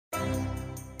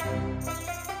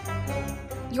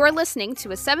You're listening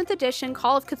to a 7th edition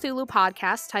Call of Cthulhu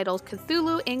podcast titled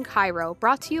Cthulhu in Cairo,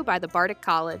 brought to you by the Bardic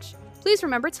College. Please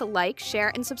remember to like,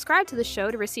 share, and subscribe to the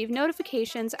show to receive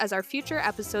notifications as our future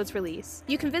episodes release.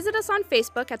 You can visit us on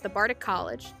Facebook at the Bardic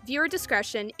College. Viewer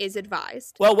discretion is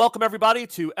advised. Well, welcome everybody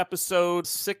to episode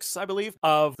 6, I believe,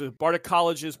 of the Bardic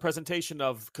College's presentation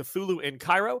of Cthulhu in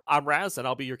Cairo. I'm Raz, and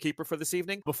I'll be your keeper for this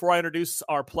evening. Before I introduce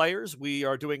our players, we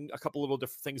are doing a couple little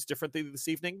things differently this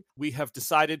evening. We have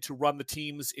decided to run the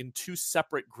teams in 2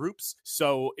 separate groups.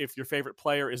 So if your favorite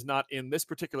player is not in this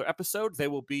particular episode, they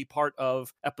will be part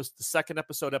of the second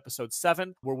episode, episode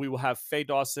 7, where we will have Faye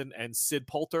Dawson and Sid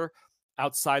Poulter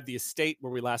outside the estate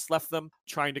where we last left them,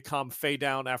 trying to calm Faye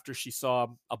down after she saw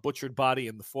a butchered body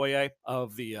in the foyer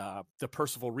of the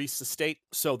Percival Reese estate.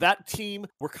 So that team,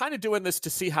 we're kind of doing this to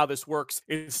see how this works.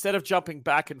 Instead of jumping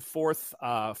back and forth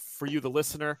for you, the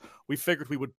listener, we figured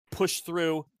we would push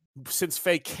through. Since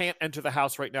Faye can't enter the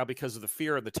house right now because of the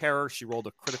fear and the terror, she rolled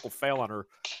a critical fail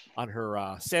on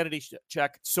her sanity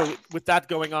check. So with that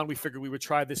going on, we figured we would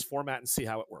try this format and see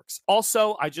how it works.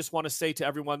 Also, I just want to say to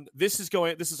everyone, this is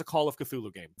a Call of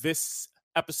Cthulhu game. This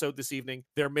episode this evening,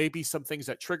 there may be some things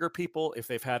that trigger people if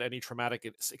they've had any traumatic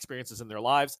experiences in their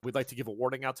lives. We'd like to give a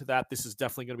warning out to that. This is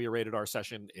definitely going to be a rated R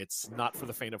session. It's not for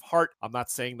the faint of heart. I'm not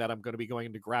saying that I'm going to be going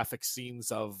into graphic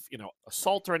scenes of,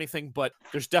 assault or anything, but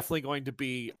there's definitely going to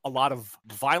be a lot of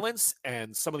violence,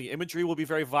 and some of the imagery will be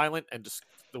very violent and just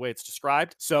the way it's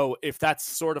described. So if that's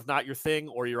sort of not your thing,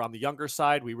 or you're on the younger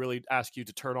side, we really ask you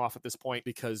to turn off at this point,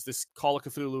 because this Call of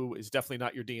Cthulhu is definitely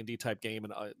not your D&D type game,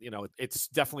 and it's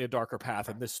definitely a darker path,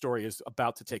 and this story is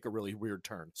about to take a really weird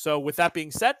turn. So with that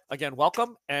being said, again,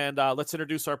 welcome, and let's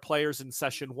introduce our players in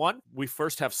session 1. We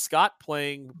first have Scott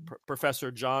playing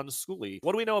Professor John Schooley.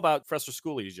 What do we know about Professor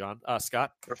Schooley,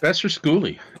 Scott? Professor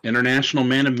Schooley, international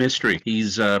man of mystery.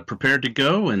 He's prepared to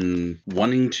go and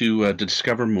wanting to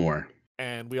discover more.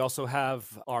 And we also have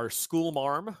our school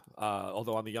marm,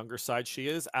 although on the younger side she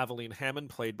is, Aveline Hammond,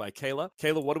 played by Kayla.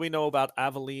 Kayla, what do we know about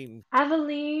Aveline?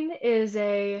 Aveline is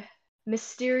a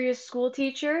mysterious school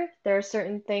teacher. There are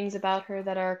certain things about her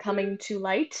that are coming to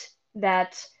light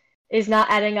that is not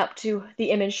adding up to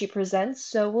the image she presents.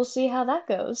 So we'll see how that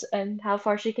goes and how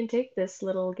far she can take this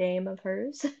little game of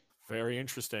hers. Very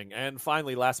interesting. And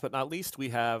finally, last but not least, we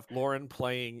have Lauren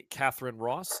playing Catherine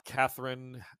Ross.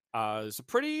 Catherine is a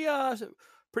pretty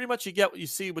much you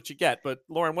see what you get. But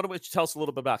Lauren, why don't you tell us a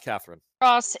little bit about Catherine?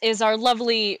 Ross is our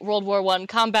lovely World War I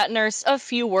combat nurse of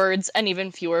few words and even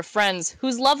fewer friends,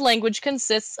 whose love language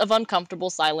consists of uncomfortable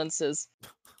silences.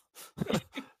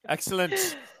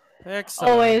 Excellent.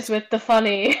 Always with the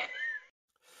funny.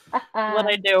 What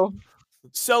I do.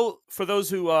 So, for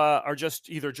those who are just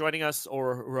either joining us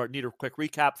or who need a quick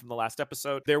recap from the last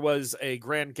episode, there was a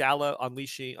grand gala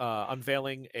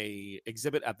unveiling a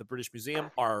exhibit at the British Museum.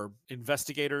 Our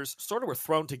investigators sort of were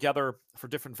thrown together for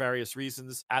different various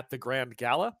reasons at the grand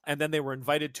gala, and then they were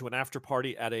invited to an after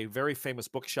party at a very famous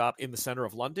bookshop in the center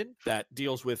of London that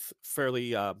deals with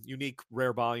fairly unique,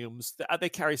 rare volumes. They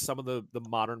carry some of the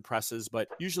modern presses, but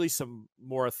usually some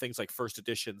more things like first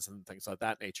editions and things like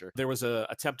that nature. There was an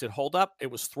attempted holdup. It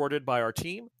was thwarted by our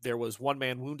team. There was one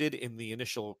man wounded in the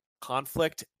initial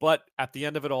conflict, but at the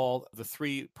end of it all, the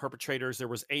 3 perpetrators, there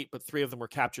was 8, but 3 of them were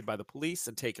captured by the police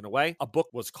and taken away. A book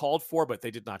was called for, but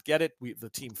they did not get it. The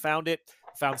team found it,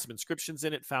 found some inscriptions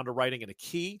in it, found a writing and a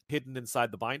key hidden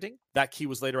inside the binding. That key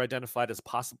was later identified as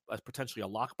potentially a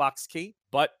lockbox key,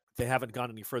 but they haven't gone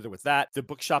any further with that. The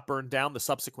bookshop burned down the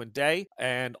subsequent day,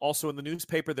 and also in the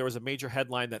newspaper, there was a major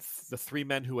headline that the 3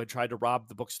 men who had tried to rob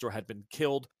the bookstore had been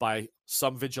killed by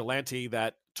some vigilante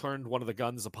that turned one of the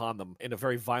guns upon them in a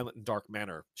very violent and dark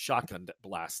manner, shotgun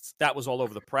blasts. That was all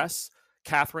over the press.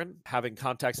 Catherine, having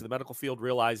contacts in the medical field,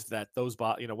 realized that those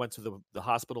went to the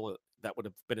hospital that would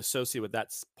have been associated with that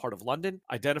part of London,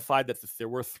 identified that there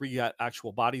were 3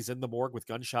 actual bodies in the morgue with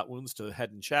gunshot wounds to the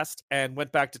head and chest, and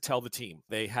went back to tell the team.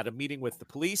 They had a meeting with the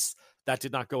police. That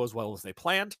did not go as well as they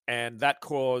planned, and that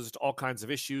caused all kinds of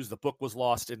issues. The book was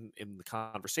lost in the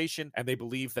conversation, and they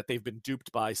believe that they've been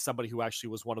duped by somebody who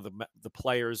actually was one of the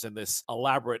players in this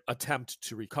elaborate attempt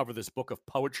to recover this book of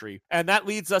poetry. And that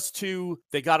leads us to,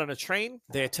 they got on a train.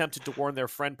 They attempted to warn their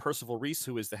friend Percival Reese,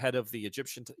 who is the head of the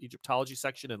Egyptology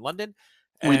section in London.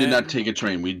 We did not take a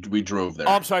train. We drove there.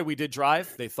 Oh, I'm sorry. We did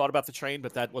drive. They thought about the train,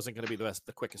 but that wasn't going to be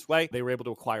the quickest way. They were able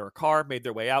to acquire a car, made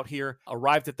their way out here,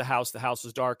 arrived at the house. The house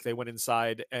was dark. They went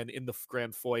inside, and in the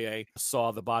grand foyer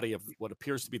saw the body of what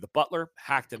appears to be the butler,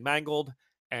 hacked and mangled,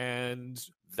 And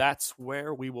that's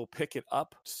where we will pick it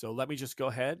up. So let me just go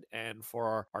ahead, and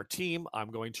for our team, I'm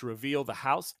going to reveal the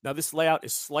house. Now, this layout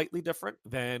is slightly different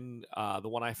than the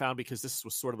one I found, because this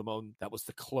was sort of the one that was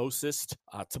the closest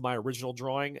to my original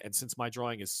drawing. And since my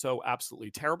drawing is so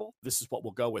absolutely terrible, this is what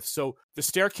we'll go with. So the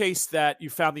staircase that you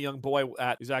found the young boy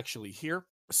at is actually here.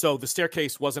 So the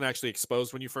staircase wasn't actually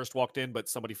exposed when you first walked in, but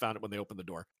somebody found it when they opened the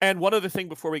door. And one other thing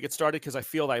before we get started, because I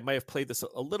feel I may have played this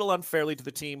a little unfairly to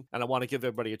the team, and I want to give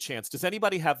everybody a chance. Does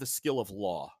anybody have the skill of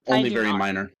law? Only do very not.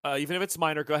 minor. Even if it's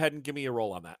minor, go ahead and give me a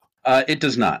roll on that. It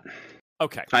does not.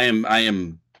 Okay. I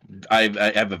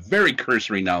have a very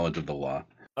cursory knowledge of the law.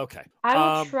 Okay. I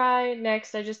will try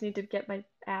next. I just need to get my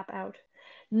app out.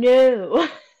 No.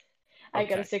 I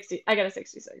got a 60. I got a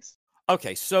 66.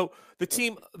 Okay, so the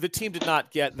team did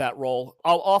not get that roll.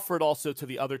 I'll offer it also to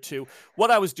the other two.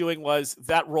 What I was doing was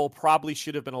that roll probably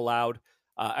should have been allowed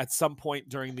at some point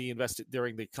during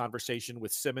the conversation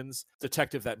with Simmons,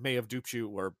 detective that may have duped you,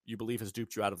 or you believe has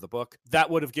duped you out of the book. That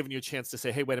would have given you a chance to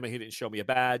say, hey, wait a minute, he didn't show me a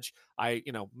badge.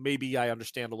 Maybe I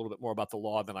understand a little bit more about the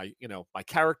law than my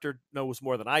character knows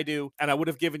more than I do. And I would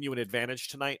have given you an advantage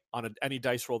tonight on any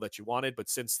dice roll that you wanted. But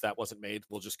since that wasn't made,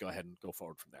 we'll just go ahead and go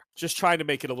forward from there. Just trying to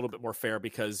make it a little bit more fair,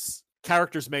 because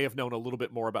characters may have known a little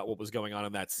bit more about what was going on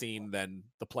in that scene than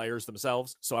the players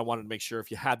themselves. So I wanted to make sure if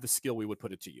you had the skill, we would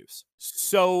put it to use.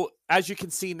 So as you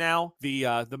can see now,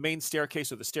 the main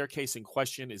staircase, or the staircase in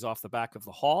question, is off the back of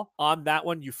the hall. On that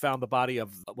one, you found the body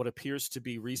of what appears to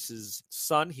be Reese's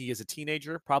son. He is a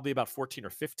teenager, probably about 14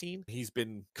 or 15. He's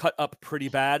been cut up pretty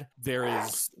bad.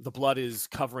 The blood is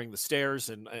covering the stairs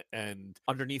and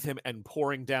underneath him, and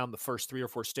pouring down the first 3 or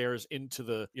 4 stairs into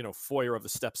the foyer of the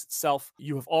steps itself.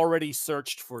 You have already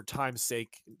searched, for time's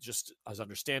sake, just as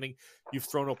understanding. You've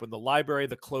thrown open the library,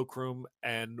 the cloakroom,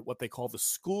 and what they call the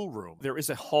schoolroom. There is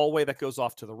a hallway that goes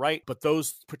off to the right, but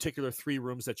those particular 3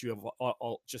 rooms that you have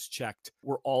all just checked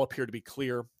all appear to be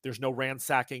clear. There's no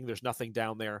ransacking. There's nothing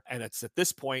down there. And it's at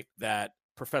this point that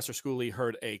Professor Schooley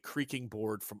heard a creaking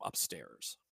board from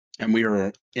upstairs. And we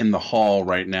are in the hall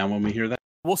right now when we hear that?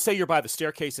 We'll say you're by the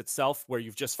staircase itself, where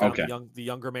you've just found Okay. the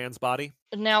younger man's body.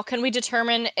 Now, can we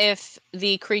determine if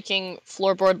the creaking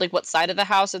floorboard, like what side of the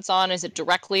house it's on? Is it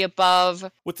directly above?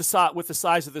 With the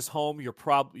size of this home,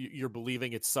 you're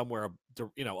believing it's somewhere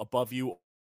above you,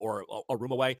 or a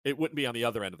room away. It wouldn't be on the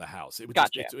other end of the house. It would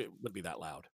Gotcha. it wouldn't be that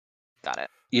loud. Got it.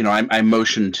 I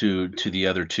motion to the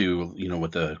other two,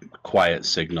 with a quiet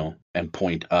signal, and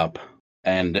point up.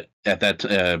 And at that,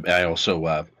 I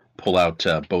also pull out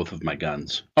both of my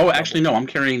guns. Oh, actually, no. I'm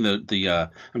carrying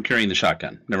the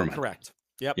shotgun. Never mind. Correct.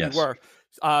 Yep, Yes. you were.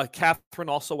 Catherine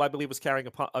also, I believe, was carrying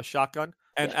a shotgun.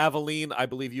 And Aveline, I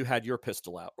believe you had your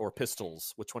pistol out, or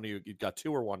pistols. Which one of you got,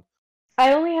 2 or 1?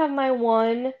 I only have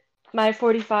my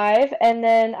 45, and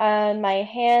then on my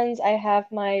hands I have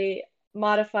my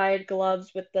modified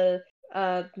gloves with the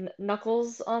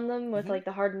knuckles on them, with like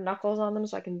the hardened knuckles on them,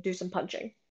 so I can do some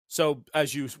punching. So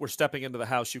as you were stepping into the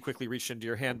house, you quickly reached into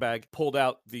your handbag, pulled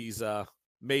out these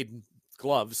maiden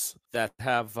gloves that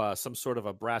have some sort of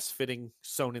a brass fitting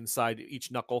sewn inside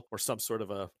each knuckle, or some sort of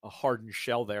a hardened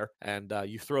shell there, and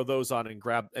you throw those on and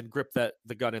grip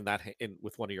the gun in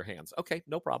with one of your hands. Okay,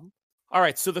 no problem. All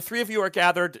right, so the 3 of you are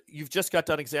gathered. You've just got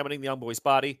done examining the young boy's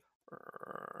body.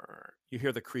 You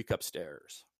hear the creak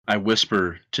upstairs. I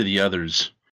whisper to the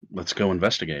others, let's go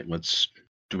investigate.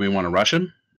 Do we want to rush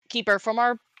him? Keeper, from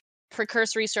our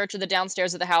precursory search of the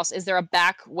downstairs of the house, is there a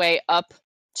back way up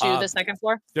to the second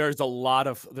floor? There's a lot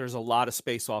of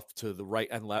space off to the right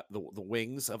and left, the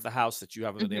wings of the house that you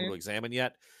haven't been able to examine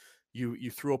yet. You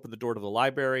threw open the door to the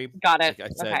library. Got it.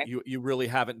 Like I said, okay. you really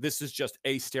haven't. This is just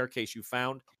a staircase you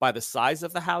found. By the size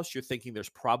of the house, you're thinking there's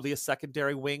probably a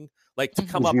secondary wing, like to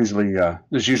come up.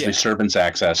 There's usually servants'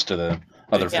 access to the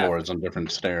other floors on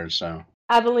different stairs. So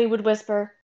Aveline would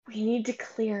whisper, "We need to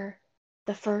clear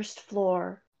the first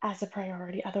floor as a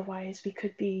priority, otherwise we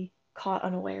could be caught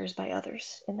unawares by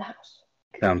others in the house."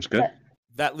 Sounds good.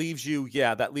 That leaves you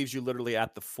literally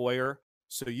at the foyer.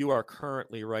 So you are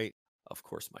currently right. Of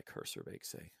course, my cursor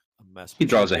makes a mess. He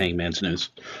draws a hangman's noose.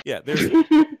 Yeah,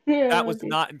 that was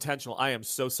not intentional. I am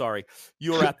so sorry.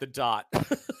 You're at the dot.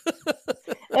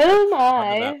 Oh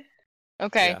my.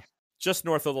 Okay. Yeah. Just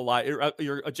north of the library.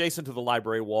 You're adjacent to the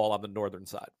library wall on the northern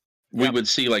side. We would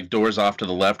see like doors off to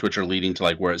the left, which are leading to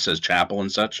like where it says chapel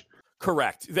and such.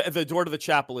 Correct. The door to the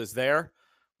chapel is there.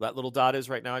 That little dot is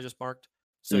right now. I just marked.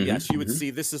 So yes, you would see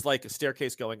this is like a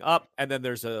staircase going up, and then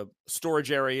there's a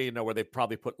storage area, where they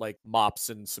probably put like mops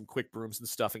and some quick brooms and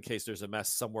stuff in case there's a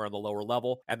mess somewhere on the lower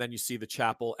level. And then you see the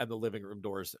chapel and the living room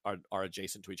doors are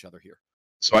adjacent to each other here.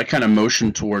 So I kind of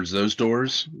motion towards those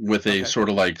doors with a Okay. sort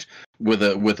of like with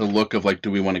a look of like, do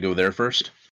we want to go there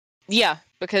first? Yeah,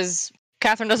 because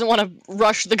Catherine doesn't want to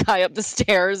rush the guy up the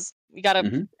stairs. We gotta,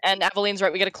 Mhm. and Aveline's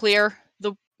right. We gotta clear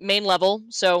the main level.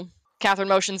 So Catherine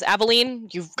motions, Aveline,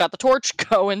 you've got the torch.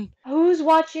 Go and Who's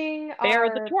watching bear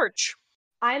the our... torch.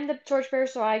 I'm the torchbearer,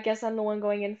 so I guess I'm the one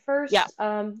going in first. Yeah.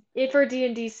 If for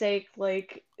D&D's sake,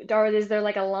 like, is there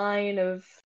like a line of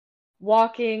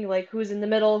walking, like who's in the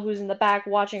middle, who's in the back,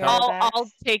 watching our backs? I'll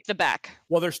take the back.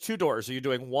 Well, there's 2 doors. Are you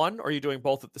doing one or are you doing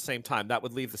both at the same time? That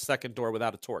would leave the second door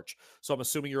without a torch. So I'm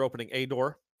assuming you're opening a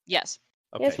door? Yes.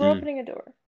 Okay. Yes, we're opening a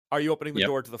door. Are you opening the Yep.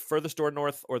 door to the furthest door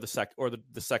north or the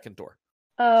second door?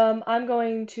 I'm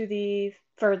going to the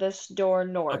furthest door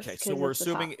north. Okay, so 'cause we're it's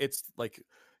the assuming top. it's like,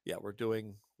 yeah, we're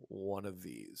doing one of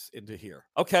these into here.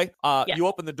 Okay, Yes. you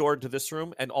open the door into this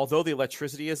room, and although the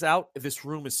electricity is out, this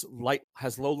room is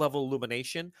has low level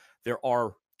illumination. There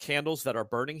are candles that are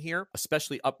burning here,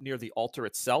 especially up near the altar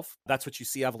itself. That's what you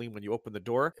see, Aveline, when you open the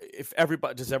door. If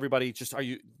everybody just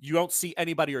you don't see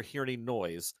anybody or hear any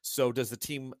noise. So does the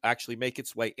team actually make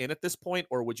its way in at this point,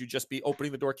 or would you just be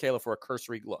opening the door, Kayla, for a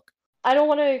cursory look? I don't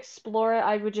want to explore it.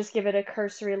 I would just give it a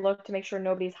cursory look to make sure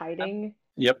nobody's hiding.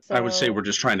 Yep. I would say So- we're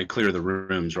just trying to clear the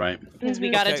rooms, right? Because we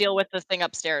Mhm. gotta Okay. deal with the thing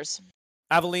upstairs.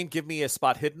 Aveline, give me a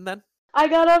spot hidden then. I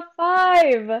got a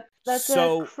 5! That's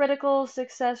So- a critical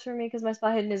success for me because my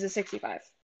spot hidden is a 65.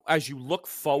 As you look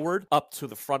forward up to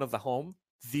the front of the home,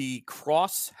 the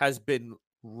cross has been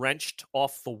wrenched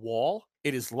off the wall.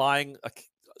 It is lying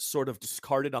sort of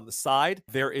discarded on the side.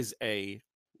 There is a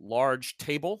large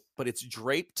table, but it's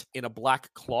draped in a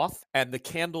black cloth, and the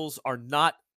candles are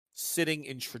not sitting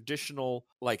in traditional,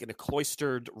 like in a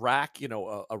cloistered rack,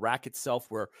 a rack itself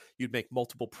where you'd make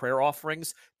multiple prayer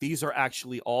offerings. These are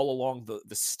actually all along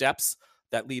the steps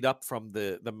that lead up from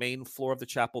the main floor of the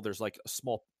chapel. There's like a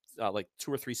small like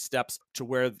 2 or 3 steps to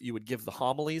where you would give the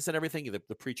homilies and everything.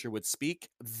 The preacher would speak.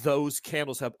 Those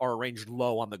candles are arranged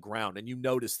low on the ground, and you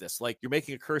notice this. Like, you're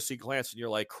making a cursory glance, and you're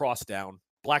like, cross down,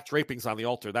 black drapings on the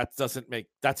altar.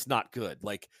 That's not good.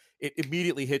 Like, it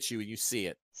immediately hits you, and you see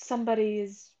it.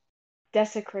 Somebody's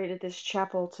desecrated this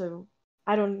chapel to...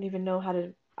 I don't even know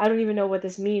what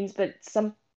this means, but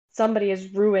somebody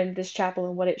has ruined this chapel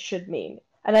and what it should mean.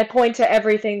 And I point to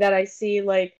everything that I see,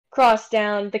 like, cross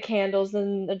down, the candles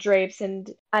and the drapes, and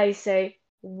I say,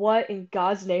 what in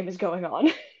God's name is going on?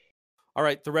 All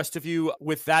right, the rest of you,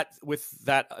 with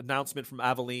that announcement from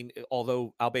Aveline,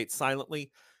 although albeit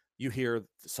silently, you hear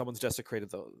someone's desecrated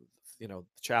the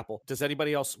chapel. Is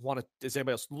anybody else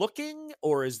looking,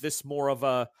 or is this more of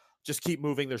a just keep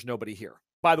moving, there's nobody here?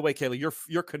 By the way, Kayla,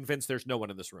 you're convinced there's no one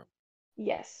in this room.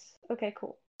 Yes. Okay,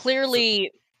 cool.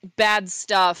 Clearly, bad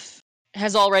stuff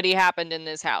has already happened in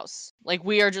this house. Like,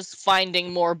 we are just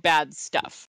finding more bad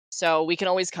stuff. So we can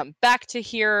always come back to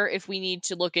here if we need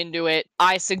to look into it.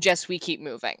 I suggest we keep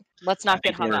moving. Let's not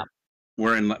get hung up.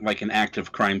 We're in like an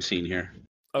active crime scene here.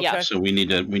 Okay. Yeah. So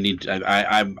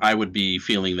I would be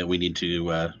feeling that we need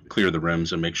to clear the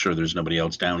rooms and make sure there's nobody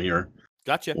else down here,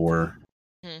 Gotcha. or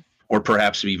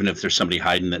perhaps even if there's somebody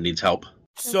hiding that needs help.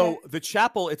 So Okay. the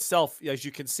chapel itself, as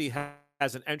you can see,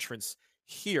 has an entrance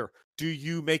here. Do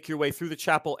you make your way through the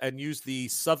chapel and use the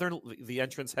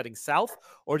entrance heading south,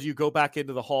 or do you go back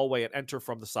into the hallway and enter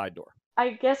from the side door?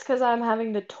 I guess because I'm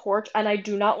having the torch, and I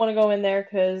do not want to go in there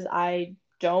because I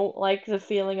don't like the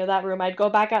feeling of that room. I'd go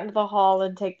back out into the hall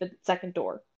and take the second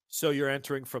door. So you're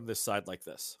entering from this side like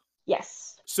this.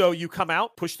 Yes. So you come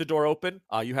out, push the door open.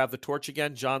 You have the torch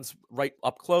again. John's right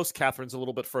up close. Catherine's a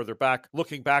little bit further back,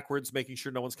 looking backwards, making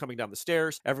sure no one's coming down the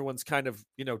stairs. Everyone's kind of,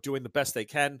 doing the best they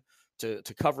can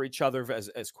to cover each other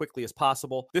as quickly as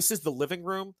possible. This is the living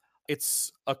room.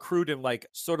 It's accrued in like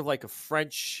sort of like a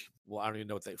French, well, I don't even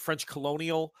know French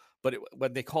colonial, but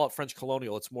when they call it French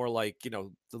colonial, it's more like, the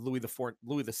Louis the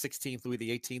XVI, Louis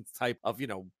the 18th type of,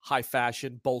 high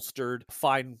fashion, bolstered,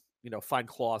 fine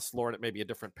cloths. Lauren, it may be a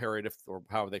different period, or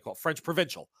however they call it. French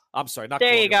provincial. I'm sorry, not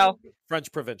There you colonial. go.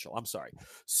 French provincial. I'm sorry.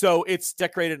 So it's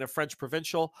decorated in a French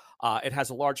provincial. It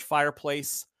has a large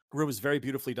fireplace. Room is very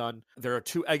beautifully done. There are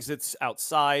 2 exits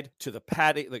outside to the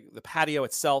patio. The patio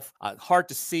itself, hard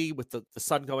to see with the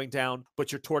sun going down,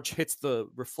 but your torch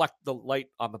reflect the light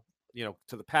on the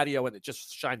to the patio, and it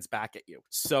just shines back at you.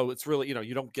 So it's really,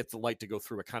 you don't get the light to go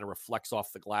through. It kind of reflects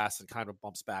off the glass and kind of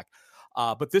bumps back.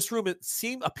 But this room,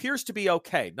 appears to be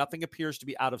okay. Nothing appears to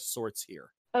be out of sorts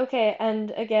here. Okay,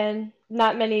 and again,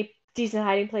 not many decent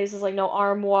hiding places, like no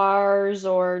armoires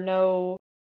or no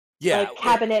like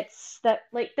cabinets that,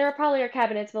 like, there probably are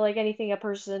cabinets, but like anything a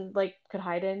person like could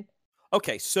hide in.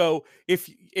 Okay, so if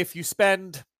you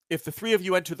spend if the three of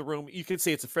you enter the room, you can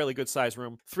see it's a fairly good sized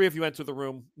room. Three of you enter the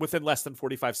room within less than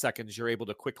 45 seconds. You're able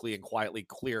to quickly and quietly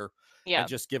clear Yeah. and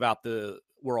just give out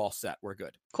we're all set. We're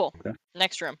good. Cool. Okay.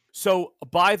 Next room. So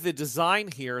by the design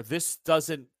here, this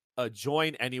doesn't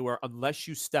join anywhere unless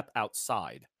you step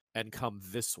outside and come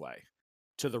this way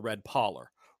to the red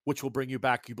parlor, which will bring you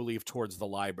back, you believe, towards the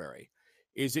library.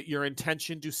 Is it your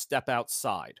intention to step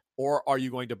outside, or are you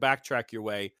going to backtrack your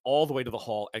way all the way to the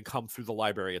hall and come through the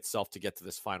library itself to get to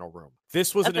this final room?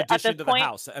 This was an addition to the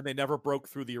house, and they never broke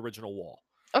through the original wall.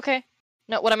 Okay.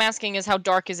 No, what I'm asking is how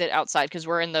dark is it outside? Because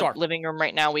we're in the living room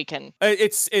right now. We can.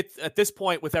 It's at this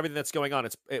point with everything that's going on.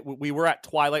 We were at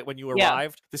twilight when you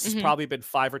arrived. This has probably been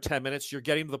 5 or 10 minutes. You're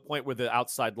getting to the point where the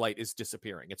outside light is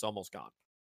disappearing. It's almost gone.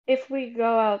 If we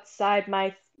go outside,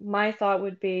 my thought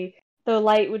would be the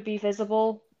light would be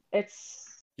visible.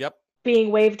 It's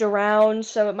being waved around,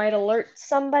 so it might alert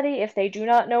somebody if they do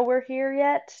not know we're here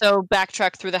yet. So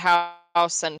backtrack through the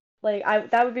house and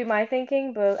that would be my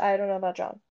thinking, but I don't know about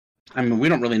John. I mean, we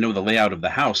don't really know the layout of the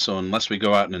house, so unless we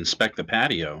go out and inspect the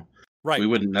patio, we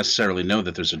wouldn't necessarily know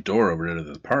that there's a door over to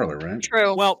the parlor, right?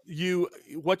 True. Well,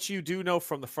 what you do know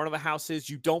from the front of the house is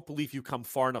you don't believe you come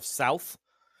far enough south,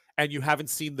 and you haven't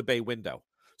seen the bay window.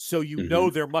 So you know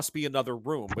there must be another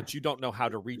room, but you don't know how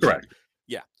to reach it.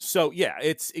 Yeah. So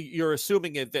you're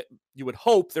assuming that you would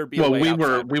hope there'd be a way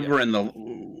outside.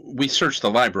 We searched the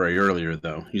library earlier,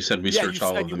 though. You said we searched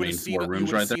all of the main 4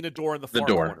 rooms, right there. Seen a door in the far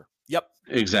corner. Yep.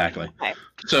 Exactly. Okay.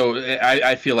 So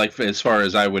I feel like, as far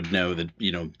as I would know, that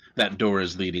that door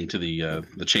is leading to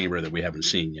the chamber that we haven't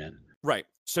seen yet. Right.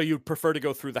 So you'd prefer to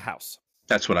go through the house.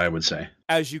 That's what I would say.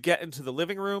 As you get into the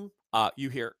living room, you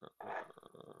hear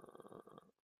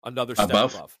another step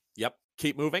above. Yep.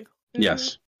 Keep moving.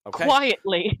 Yes. Okay.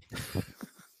 Quietly.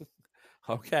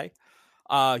 Okay.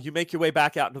 You make your way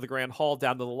back out into the grand hall,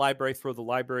 down to the library, throw the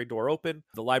library door open.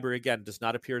 The library, again, does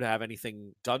not appear to have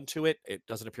anything done to it. It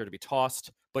doesn't appear to be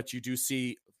tossed, but you do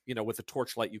see, with a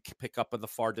torchlight, you pick up in the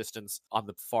far distance on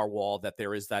the far wall that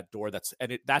there is that door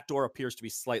that door appears to be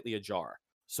slightly ajar.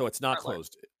 So it's not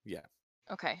closed. Yeah.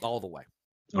 Okay. All the way.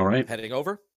 All right. Heading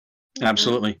over.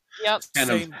 Absolutely. Yep.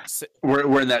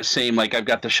 We're in that same, like, I've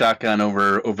got the shotgun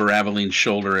over Aveline's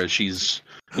shoulder as she's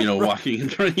walking,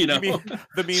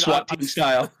 the SWAT team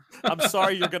style. I'm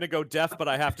sorry you're going to go deaf, but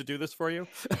I have to do this for you.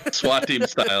 SWAT team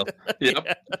style. Yep.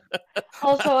 Yeah.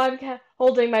 Also, I'm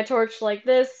holding my torch like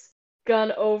this,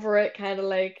 gun over it, kind of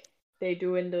like they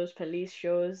do in those police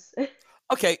shows.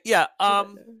 Okay, yeah.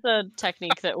 The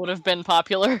technique that would have been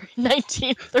popular in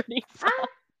 1935.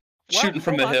 Shooting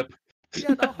from the hip.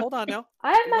 Yeah, no, hold on now.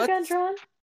 I have my gun drawn.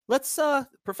 Let's,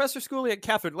 Professor Schooley and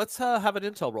Catherine, let's have an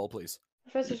intel roll, please.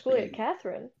 Professor Schooley and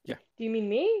Catherine? Yeah. Do you mean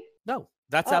me? No,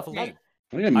 that's Aveline.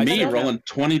 Look at me rolling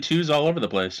 22s all over the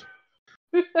place.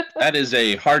 That is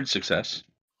a hard success.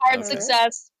 Hard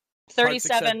success.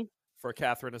 37. Hard success for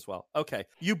Catherine as well. Okay.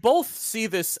 You both see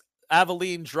this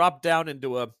Aveline drop down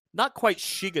into a not quite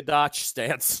Shigadach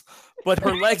stance, but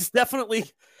her legs definitely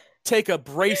take a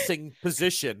bracing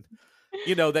position.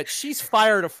 That she's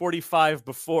fired a 45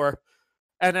 before,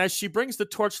 and as she brings the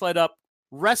torchlight up,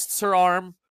 rests her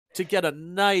arm to get a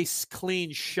nice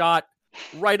clean shot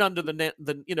right under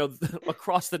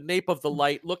across the nape of the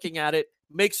light, looking at it,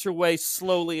 makes her way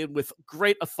slowly and with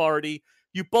great authority.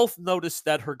 You both notice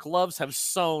that her gloves have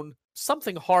sewn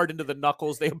something hard into the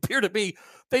knuckles. They appear to be,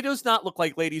 they does not look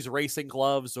like ladies' racing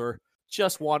gloves or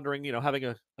just wandering, having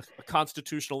a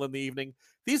constitutional in the evening.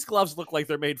 These gloves look like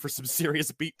they're made for some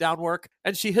serious beatdown work.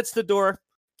 And she hits the door,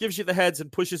 gives you the heads, and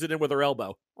pushes it in with her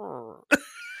elbow.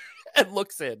 And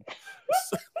looks in.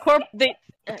 They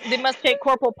must take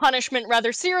corporal punishment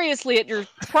rather seriously at your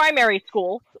primary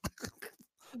school.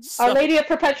 Our Lady of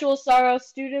Perpetual Sorrow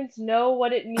students know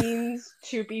what it means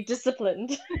to be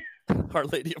disciplined. Our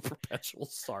Lady of Perpetual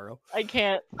Sorrow. I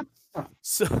can't.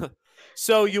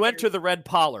 So you enter the red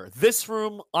parlor. This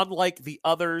room, unlike the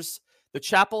others, the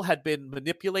chapel had been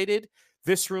manipulated.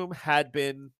 This room had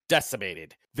been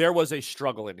decimated. There was a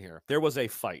struggle in here. There was a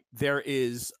fight. There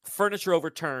is furniture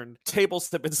overturned.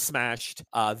 Tables have been smashed.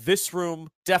 This room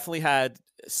definitely had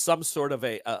some sort of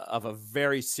a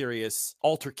very serious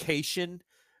altercation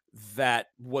that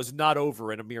was not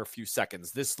over in a mere few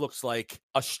seconds. This looks like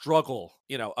a struggle.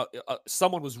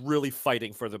 Someone was really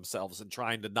fighting for themselves and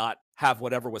trying to not have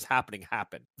whatever was happening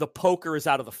happen. The poker is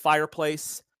out of the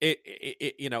fireplace.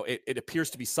 It appears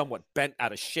to be somewhat bent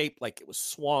out of shape, like it was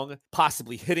swung,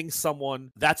 possibly hitting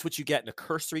someone. That's what you get in a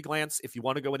cursory glance. If you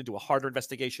want to go into a harder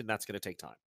investigation, that's going to take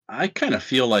time. I kind of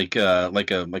feel like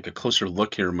a closer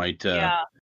look here might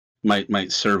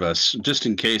might serve us just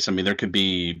in case. I mean, there could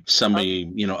be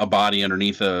somebody, a body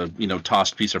underneath a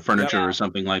tossed piece of furniture or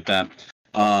something like that.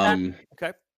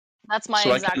 Okay. That's my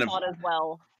So exact thought as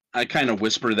well. I kind of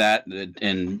whisper that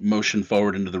and motion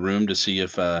forward into the room to see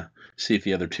if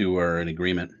the other two are in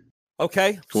agreement.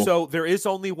 Okay, Cool. So there is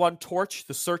only one torch.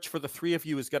 The search for the three of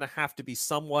you is going to have to be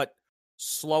somewhat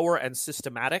slower and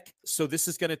systematic. So this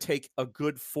is going to take a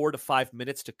good 4 to 5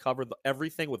 minutes to cover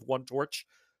everything with one torch.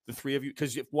 The three of you,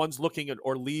 because if one's looking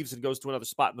or leaves and goes to another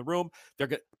spot in the room, they're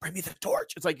going to bring me the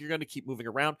torch. It's like you're going to keep moving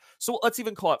around. So let's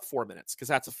even call it 4 minutes, because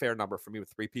that's a fair number for me with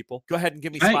 3 people. Go ahead and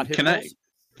give me spot hit rolls.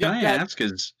 Can I ask,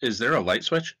 is there a light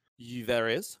switch? There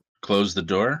is. Close the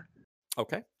door.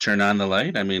 Okay. Turn on the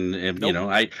light. I mean,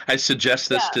 Nope. I suggest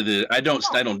this to the. I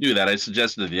don't do that. I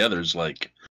suggest to the others,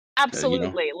 like.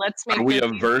 Absolutely. Let's make. Are we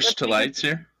averse to lights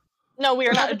here? No, we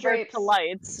are not averse to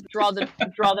lights. Draw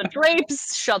the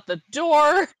drapes. Shut the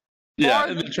door. Yeah.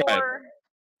 Bar the door.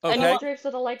 Okay. And the drapes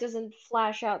so the light doesn't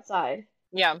flash outside.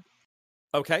 Yeah.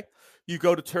 Okay. You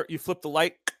go to you flip the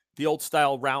light, the old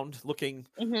style round looking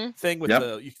thing with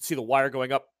you can see the wire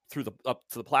going up to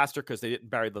the plaster because they didn't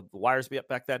bury the wires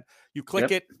back then. You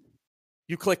click it,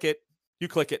 you click it, you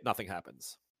click it, nothing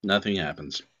happens. Nothing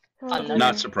happens. Oh,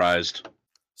 Not surprised.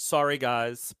 Sorry,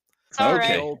 guys.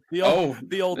 Okay. The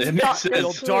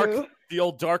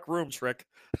old dark room trick.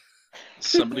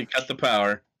 Somebody cut the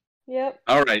power. Yep.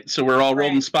 All right, so we're all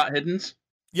rolling spot hiddens?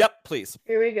 Yep, please.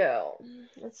 Here we go.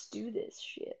 Let's do this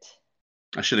shit.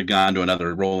 I should have gone to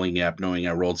another rolling app knowing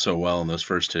I rolled so well in those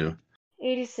first two.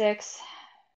 86.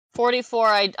 44,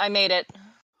 I made it.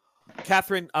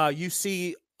 Catherine, you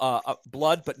see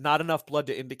blood, but not enough blood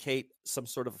to indicate some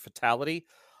sort of a fatality.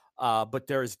 But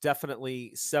there is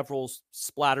definitely several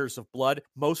splatters of blood,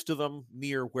 most of them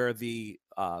near where the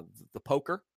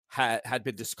poker had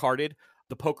been discarded.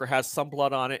 The poker has some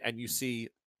blood on it, and you see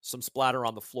some splatter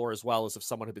on the floor as well, as if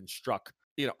someone had been struck,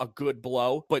 a good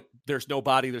blow. But there's no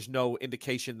body. There's no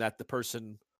indication that the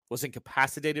person was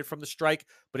incapacitated from the strike,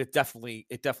 but it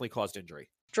definitely caused injury.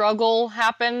 Struggle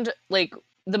happened, like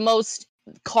the most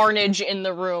carnage in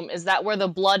the room. Is that where the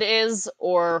blood is,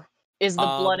 or is the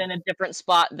blood in a different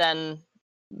spot than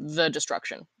the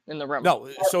destruction in the room? No,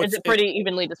 so is it pretty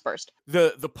evenly dispersed?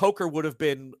 The poker would have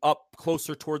been up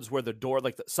closer towards where the door,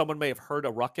 like someone may have heard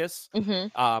a ruckus.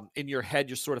 In your head,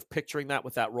 you're sort of picturing that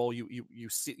with that roll. You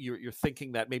see, you're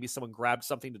thinking that maybe someone grabbed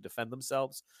something to defend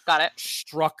themselves. Got it.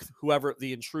 Struck whoever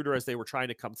the intruder as they were trying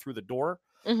to come through the door.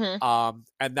 And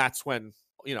that's when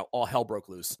all hell broke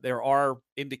loose. There are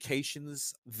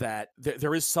indications that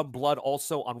there is some blood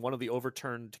also on one of the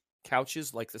overturned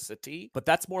couches, like the settee, but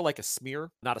that's more like a smear,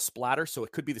 not a splatter. So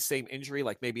it could be the same injury,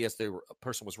 like maybe as a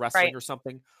person was wrestling or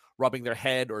something, rubbing their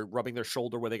head or rubbing their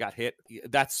shoulder where they got hit.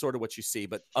 That's sort of what you see.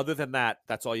 But other than that,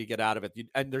 that's all you get out of it.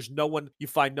 And there's no one, you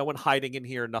find no one hiding in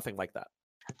here, nothing like that.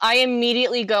 I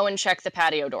immediately go and check the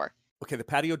patio door. Okay, the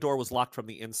patio door was locked from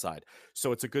the inside.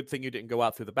 So it's a good thing you didn't go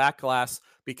out through the back glass,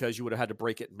 because you would have had to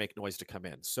break it and make noise to come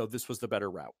in. So this was the better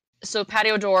route. So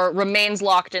patio door remains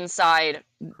locked inside.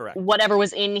 Correct. Whatever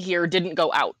was in here didn't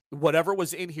go out. Whatever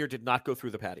was in here did not go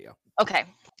through the patio. Okay.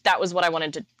 That was what I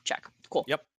wanted to check. Cool.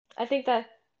 Yep. I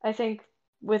think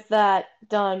with that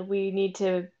done, we need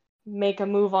to make a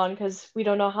move on, because we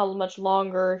don't know how much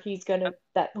longer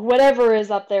that whatever is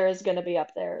up there is gonna be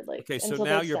up there. Like, okay, so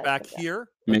now you're back here.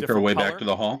 Make our way back to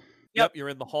the hall. Yep, you're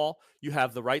in the hall. You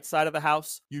have the right side of the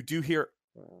house. You do hear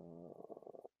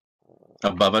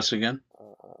above us again.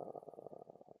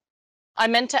 I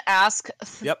meant to ask.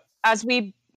 Yep. As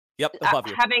we. Yep. Above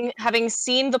you. Having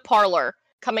seen the parlor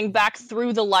coming back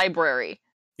through the library.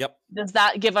 Yep. Does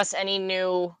that give us any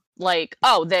new, like,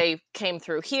 oh, they came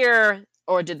through here,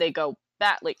 or did they go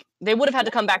back? Like, they would have had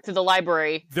to come back to the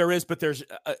library. There is, but there's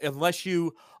unless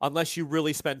you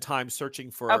really spend time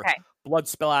searching for blood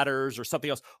splatters or something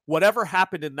else. Whatever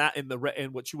happened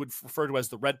in what you would refer to as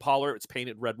the red parlor, it's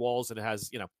painted red walls and it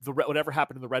has whatever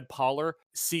happened in the red parlor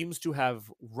seems to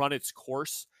have run its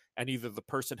course, and either the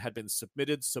person had been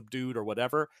subdued, or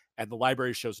whatever, and the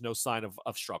library shows no sign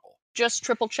of struggle. Just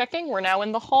triple checking. We're now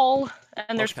in the hall,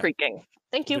 and there's creaking.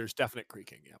 Thank you. There's definite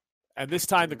creaking. Yeah. And this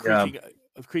time the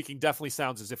creaking definitely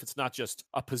sounds as if it's not just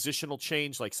a positional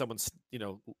change, like someone's,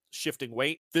 shifting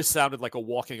weight. This sounded like a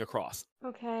walking across.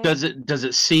 Okay. Does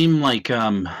it seem like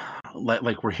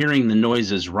we're hearing the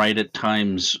noises right at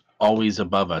times always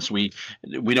above us? We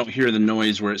don't hear the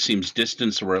noise where it seems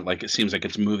distant, or where it seems like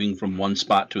it's moving from one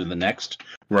spot to the next.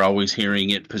 We're always hearing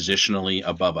it positionally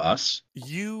above us.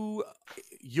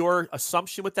 Your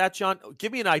assumption with that, John,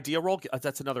 give me an idea roll.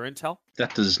 That's another intel.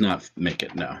 That does not make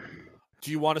it, no.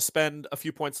 Do you want to spend a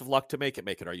few points of luck to make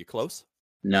it? Are you close?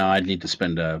 No, I'd need to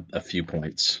spend a few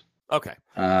points. Okay.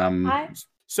 I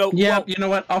So Yeah, well, you know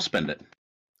what? I'll spend it.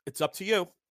 it's up to you.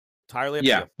 Entirely up to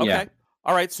Yeah, you. yeah. Okay.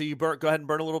 All right. So you go ahead and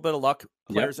burn a little bit of luck.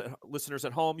 Yep. Listeners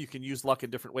at home, you can use luck in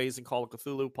different ways in Call of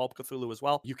Cthulhu, Pulp Cthulhu as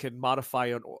well. You can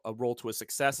modify a roll to a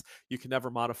success. You can never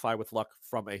modify with luck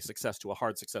from a success to a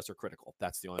hard success or critical.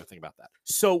 That's the only thing about that.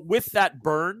 So with that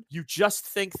burn, you just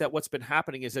think that what's been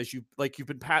happening is as you you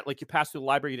passed through the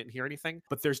library, you didn't hear anything,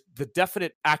 but there's the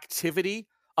definite activity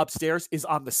upstairs is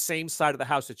on the same side of the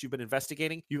house that you've been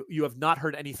investigating. You have not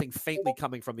heard anything faintly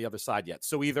coming from the other side yet.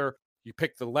 So either you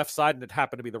picked the left side and it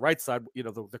happened to be the right side,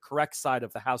 the correct side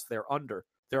of the house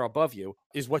there above you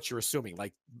is what you're assuming.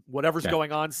 Like whatever's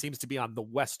going on seems to be on the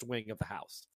west wing of the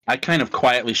house. I kind of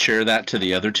quietly share that to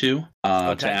the other two,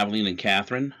 to Aveline and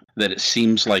Catherine, that it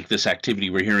seems like this activity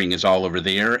we're hearing is all over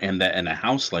there, and that in a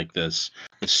house like this,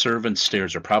 the servants'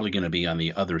 stairs are probably going to be on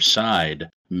the other side.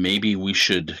 Maybe we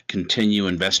should continue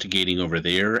investigating over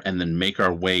there and then make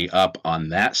our way up on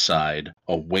that side,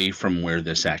 away from where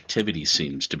this activity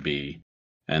seems to be.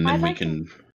 And then we can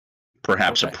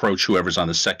perhaps approach whoever's on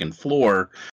the second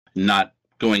floor, not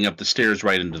going up the stairs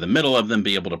right into the middle of them,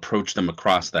 be able to approach them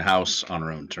across the house on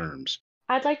our own terms.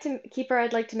 I'd like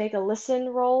to make a listen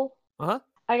roll. Uh-huh.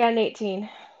 I got an 18.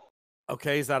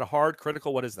 Okay, is that a hard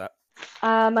critical? What is that?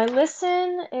 My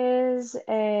listen is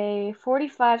a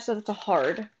 45, so that's a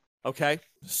hard. Okay,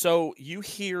 so you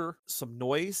hear some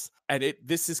noise, and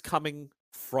this is coming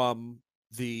from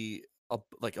the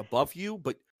above you,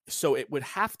 but so it would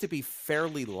have to be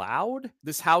fairly loud.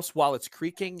 This house, while it's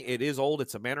creaking, it is old.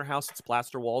 It's a manor house. It's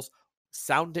plaster walls.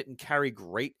 Sound didn't carry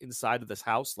great inside of this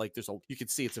house. Like you can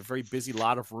see it's a very busy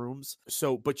lot of rooms.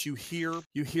 So, but you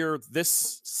hear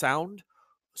this sound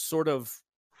sort of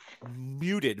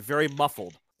muted, very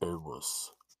muffled.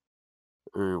 Aorus.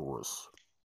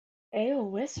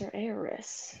 Aoris or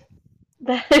Aoris?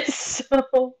 That is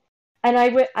so... And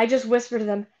I just whispered to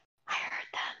them, I heard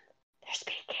them. They're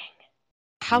speaking.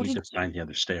 We need to find the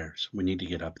other stairs. We need to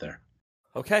get up there.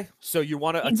 Okay, so you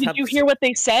want to attempt... Did you hear what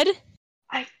they said?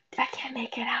 I can't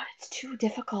make it out. It's too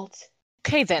difficult.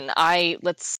 Okay, then.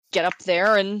 Let's get up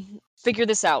there and figure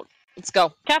this out. Let's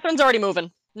go. Catherine's already moving.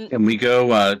 Can we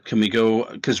go,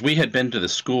 because we had been to the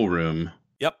schoolroom.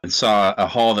 Yep. And saw a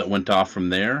hall that went off from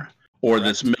there. Or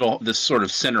Correct. this sort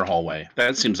of center hallway.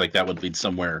 That seems like that would lead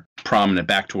somewhere prominent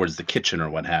back towards the kitchen or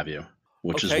what have you,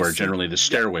 which is where generally the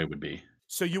stairway would be.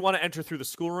 So you want to enter through the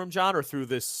schoolroom, John, or through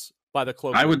this by the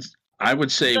cloak? I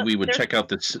would say we would check out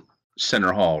the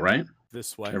center hall, right?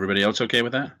 This way. Everybody else okay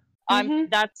with that?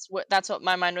 That's what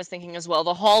my mind was thinking as well.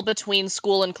 The hall between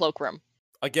school and cloakroom.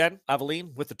 Again,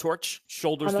 Aveline with the torch,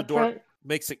 shoulders the door,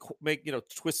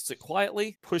 twists it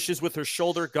quietly, pushes with her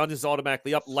shoulder, gun is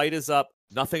automatically up, light is up,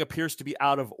 nothing appears to be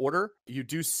out of order. You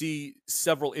do see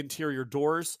several interior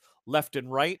doors left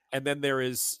and right, and then there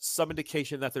is some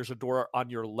indication that there's a door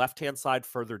on your left-hand side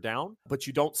further down, but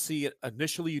you don't see it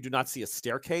initially. You do not see a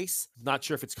staircase. Not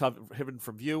sure if it's hidden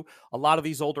from view. A lot of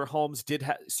these older homes did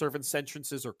have servants'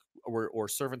 entrances or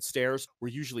servant stairs were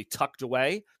usually tucked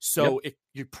away, so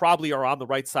you probably are on the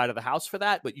right side of the house for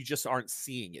that, but you just aren't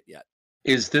seeing it yet.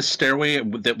 Is this stairway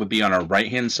that would be on our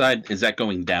right-hand side, is that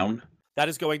going down? That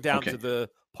is going down to the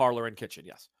parlor and kitchen,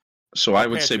 yes. So I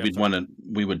would say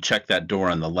we would check that door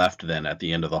on the left then at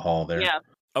the end of the hall there. Yeah.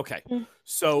 Okay.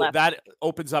 So that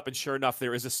opens up, and sure enough,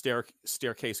 there is a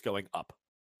staircase going up.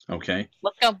 Okay.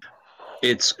 Let's go.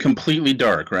 It's completely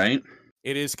dark, right?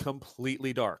 It is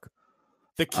completely dark.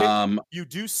 The kitchen, you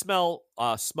do smell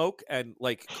smoke and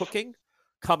like cooking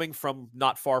coming from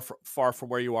not far from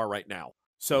where you are right now.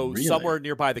 So somewhere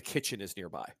nearby, the kitchen is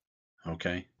nearby.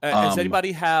 Okay. Does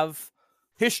anybody have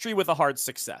history with a hard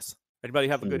success? Anybody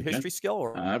have a good history skill?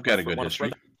 Or I've got a good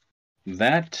history.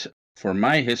 That, for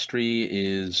my history,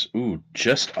 is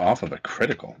just off of a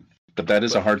critical. But that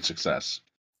is a hard success.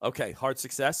 Okay, hard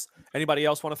success. Anybody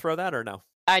else want to throw that or no?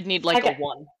 I'd need a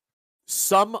 1.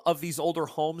 Some of these older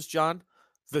homes, John,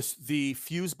 the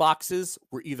fuse boxes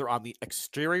were either on the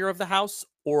exterior of the house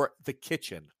or the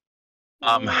kitchen.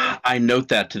 I note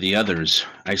that to the others.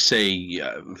 I say,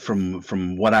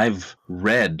 from what I've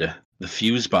read, the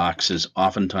fuse box is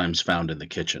oftentimes found in the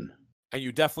kitchen. And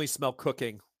you definitely smell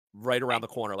cooking right around the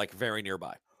corner, like very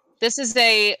nearby. This is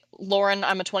Lauren,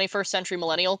 I'm a 21st century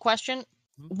millennial question.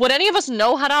 Mm-hmm. Would any of us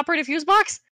know how to operate a fuse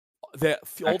box? The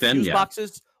old fuse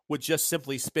boxes would just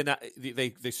simply spin out.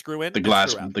 They screw in. The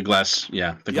glass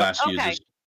fuses.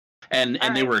 And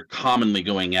they were commonly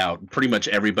going out. Pretty much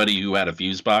everybody who had a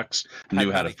fuse box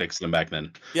knew how to fix them back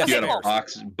then. Yes, you had a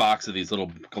box of these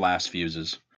little glass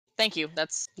fuses. Thank you.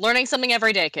 That's learning something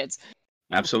every day, kids.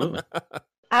 Absolutely.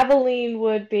 Aveline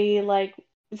would be like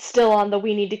still on the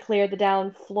we need to clear the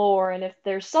down floor, and if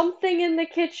there's something in the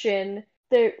kitchen,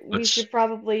 we Let's- should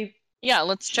probably Yeah,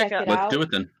 let's check check it it out. Let's out. do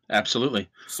it then. Absolutely.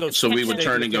 So So we would stay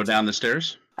turn in the and go kitchen. down the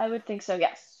stairs? I would think so,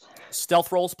 yes.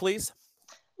 Stealth rolls, please.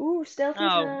 Ooh, stealthy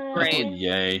Oh, time. great. Oh,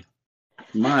 yay.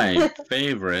 My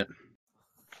favorite.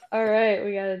 Alright,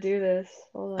 we gotta do this.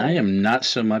 Hold on. I am not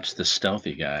so much the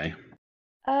stealthy guy.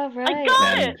 Alright. I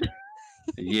got And- it!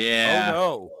 Yeah. Oh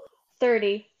no.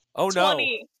 30. Oh no.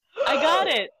 20. I got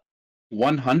it.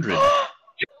 100. No!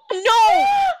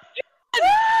 Oh, no!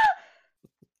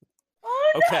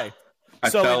 Okay. I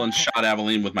So- fell and shot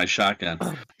Aveline with my shotgun.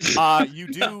 You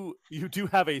do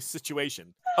have a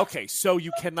situation. Okay, so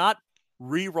you cannot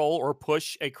re-roll or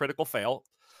push a critical fail,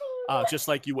 just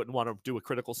like you wouldn't want to do a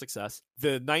critical success.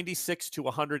 The 96 to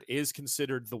 100 is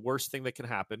considered the worst thing that can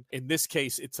happen. In this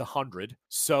case, it's 100.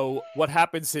 So what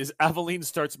happens is Aveline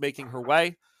starts making her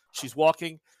way. She's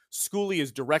walking. Schoolie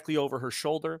is directly over her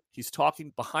shoulder. He's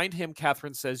talking. Behind him,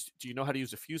 Catherine says, "Do you know how to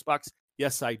use a fuse box?"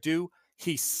 "Yes, I do."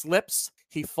 He slips.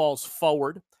 He falls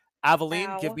forward. Aveline,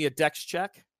 Ow. give me a dex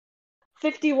check.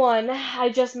 51. I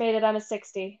just made it. I'm a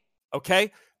 60.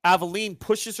 Okay. Aveline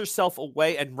pushes herself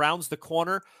away and rounds the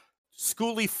corner.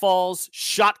 Schoolie falls.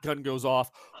 Shotgun goes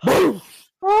off. Boom!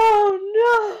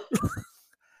 Oh no!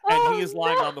 And he is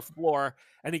lying on the floor.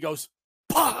 And he goes,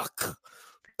 "Fuck!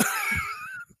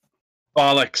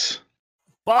 Bollocks.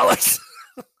 Bollocks!"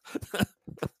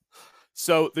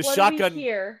 So the What shotgun, do we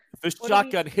hear? the What do we-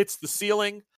 shotgun hits the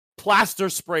ceiling. Plaster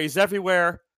sprays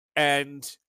everywhere, and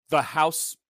the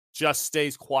house just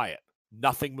stays quiet.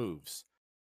 Nothing moves.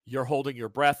 You're holding your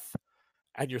breath,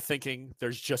 and you're thinking,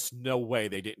 "There's just no way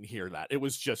they didn't hear that." It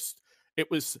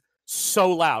was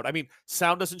so loud. I mean,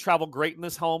 sound doesn't travel great in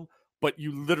this home, but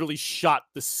you literally shot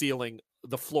the ceiling,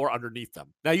 the floor underneath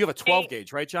them. Now you have a 12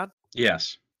 gauge, right, John?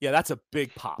 Yes. Yeah, that's a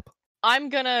big pop. I'm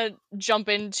gonna jump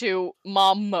into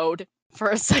mom mode for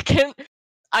a second.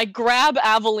 I grab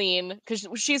Aveline, because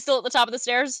she's still at the top of the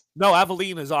stairs. No,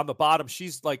 Aveline is on the bottom.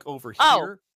 She's like over Oh.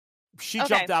 here. She Okay.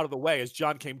 jumped out of the way as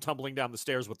John came tumbling down the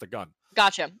stairs with the gun.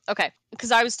 Gotcha. Okay.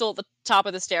 Because I was still at the top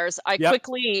of the stairs. I Yep.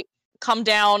 quickly come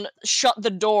down, shut the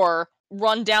door,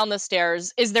 run down the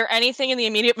stairs. Is there anything in the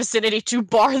immediate vicinity to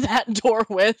bar that door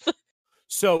with?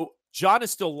 So John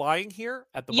is still lying here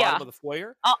at the Yeah. bottom of the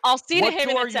foyer. I'll see to What him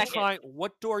in door a are you second. trying?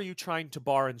 What door are you trying to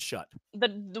bar and shut?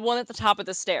 The one at the top of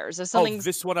the stairs. Is something? Oh,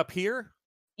 this one up here.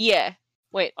 Yeah.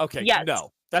 Wait. Okay. Yes.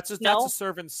 No, that's a No?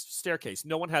 servant's staircase.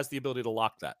 No one has the ability to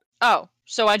lock that. Oh,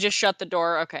 so I just shut the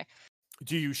door. Okay.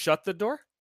 Do you shut the door?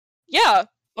 Yeah.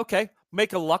 Okay.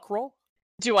 Make a luck roll.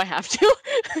 Do I have to?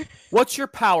 What's your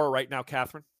power right now,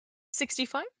 Catherine?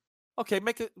 65? Okay,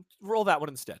 roll that one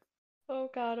instead. Oh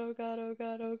god, oh god, oh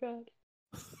god, oh god.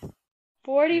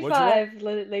 What'd you roll? 45,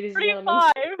 ladies and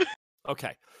gentlemen. 35.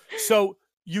 Okay. So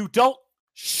you don't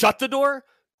shut the door.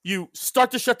 You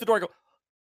start to shut the door and go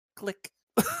click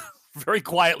very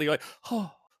quietly, like,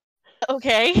 oh.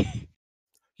 Okay.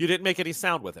 You didn't make any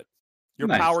sound with it. Your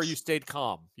Nice. power, you stayed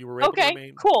calm. You were able to Okay.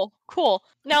 remain. Cool.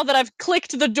 Now that I've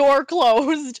clicked the door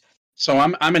closed. So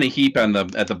I'm in a heap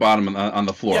at the bottom on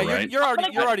the floor, Yeah, you're,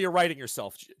 right? you're already writing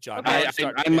yourself, John. Okay. You're already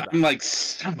starting to I'm, do that. I'm like,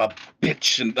 son of a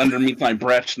bitch, and underneath my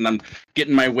breath, and I'm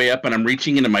getting my way up, and I'm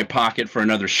reaching into my pocket for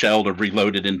another shell to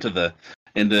reload it into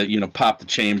pop the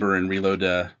chamber and reload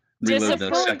the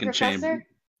Disapprove, second chamber.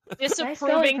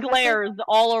 Disapproving Professor. glares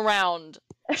all around.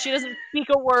 She doesn't speak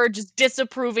a word, just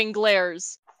disapproving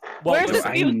glares. Well, Where's the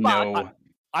listen, I fuse box? know.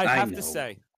 I I have know. to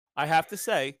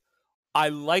say, I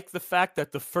like the fact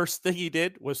that the first thing he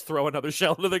did was throw another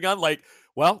shell into the gun. Like,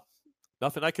 well,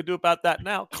 nothing I could do about that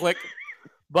now. Click.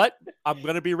 But I'm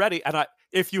going to be ready. And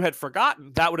if you had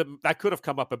forgotten, that could have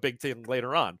come up a big thing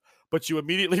later on. But you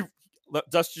immediately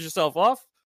dusted yourself off,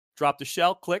 dropped the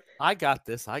shell, click. I got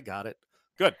this. I got it.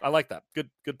 Good. I like that.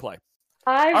 Good play.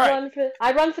 I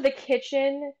right. run for the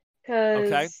kitchen because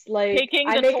Okay. like Taking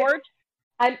I the make torch?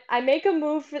 I make a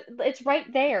move for it's right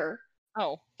there.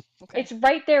 Oh, okay. It's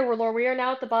right there, Warlord. We are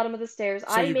now at the bottom of the stairs. So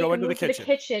I you make go a into the move for the kitchen.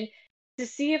 kitchen to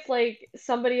see if like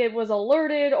somebody was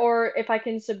alerted or if I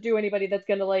can subdue anybody that's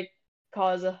gonna like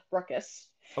cause a ruckus.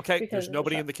 Okay. Because There's of the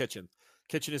nobody shell. in the kitchen.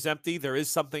 Kitchen is empty. There is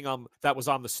something that was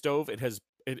on the stove.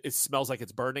 It smells like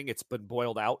it's burning. It's been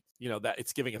boiled out. That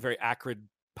it's giving a very acrid,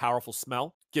 powerful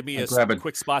smell. Give me I a grab it.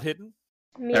 quick spot hidden.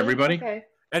 Me? Everybody? Okay.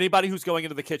 Anybody who's going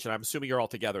into the kitchen, I'm assuming you're all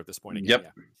together at this point. Again, Yep.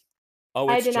 yeah. Oh,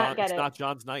 I it's did not John. get It's it. not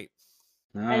John's night.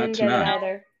 I didn't It's get it not.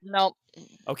 either. Nope.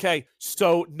 Okay,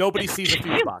 so nobody sees a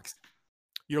fuse box.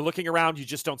 You're looking around. You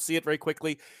just don't see it very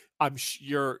quickly.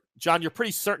 John, you're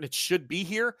pretty certain it should be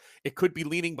here. It could be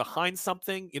leaning behind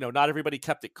something. Not everybody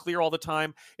kept it clear all the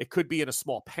time. It could be in a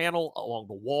small panel along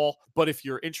the wall. But if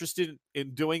you're interested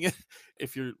in doing it,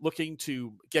 if you're looking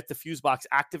to get the fuse box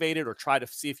activated or try to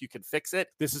see if you can fix it,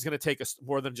 this is going to take us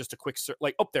more than just a quick search.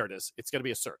 Like, oh, there it is. It's going to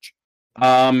be a search.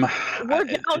 We're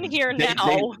down here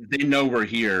now. They know we're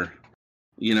here.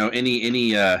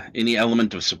 Any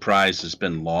element of surprise has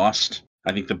been lost.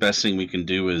 I think the best thing we can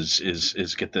do is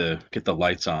get the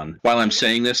lights on. While I'm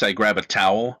saying this, I grab a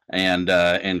towel and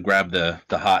grab the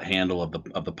hot handle of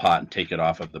the pot and take it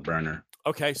off of the burner.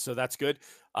 Okay, so that's good.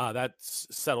 That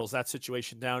settles that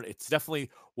situation down. It's definitely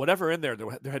whatever in there.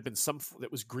 There had been some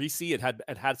that was greasy. It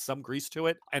had some grease to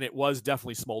it, and it was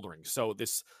definitely smoldering. So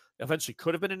this eventually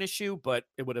could have been an issue, but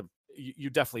it would have. You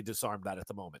definitely disarmed that at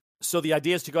the moment. So the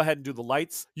idea is to go ahead and do the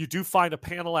lights. You do find a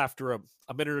panel after a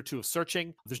minute or two of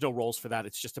searching. There's no rolls for that.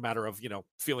 It's just a matter of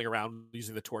feeling around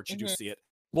using the torch. You do see it.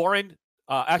 Lauren,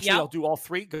 actually, I'll do all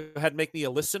three. Go ahead and make me a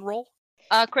listen roll.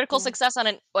 Critical success on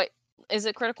an wait. Is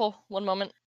it critical? One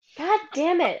moment. God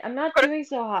damn it! I'm not doing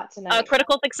so hot tonight.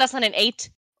 Critical success on an 8.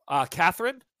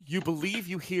 Catherine, you believe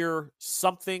you hear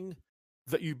something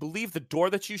that you believe the door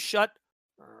that you shut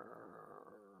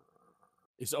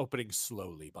is opening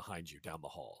slowly behind you down the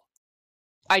hall.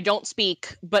 I don't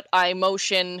speak, but I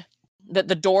motion that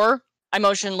the door. I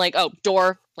motion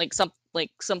door,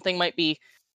 something might be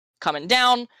coming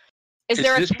down. Is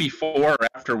this before or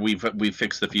after we've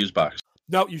fixed the fuse box?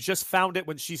 No, you just found it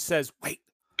when she says, "Wait."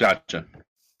 Gotcha.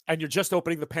 And you're just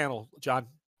opening the panel, John.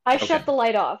 I shut the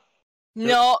light off.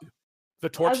 No. The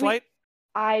torch light?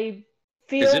 I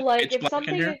feel like if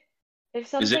something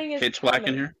is it pitch black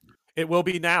in here? It will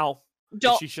be now.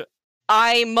 Don't.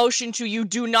 I motion to you.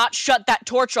 Do not shut that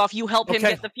torch off. You help him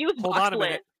get the fuse box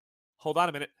lit. Hold on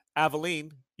a minute.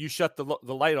 Aveline, you shut the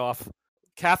light off.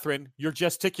 Catherine, you're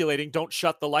gesticulating. Don't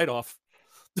shut the light off.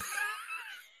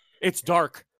 It's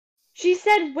dark. She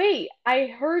said, "Wait." I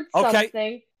heard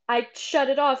something. I shut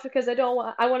it off because I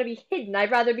want to be hidden. I'd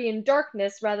rather be in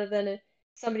darkness rather than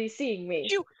somebody seeing me.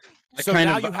 So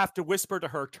now you have to whisper to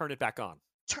her, "Turn it back on."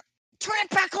 Turn it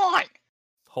back on.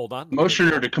 Hold on. Motion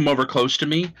her to come over close to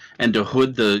me and to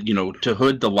hood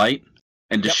the light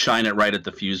and to shine it right at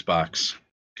the fuse box,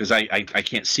 because I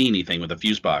can't see anything with a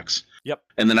fuse box. Yep.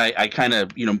 And then I kind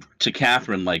of to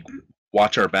Catherine, like,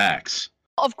 watch our backs.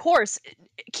 Of course,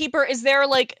 Keeper. Is there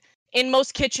in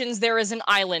most kitchens there is an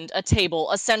island, a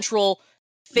table, a central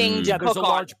thing to cook on? There's a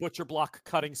large butcher block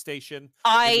cutting station.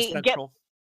 I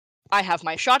have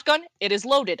my shotgun. It is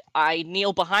loaded. I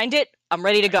kneel behind it. I'm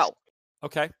ready to go.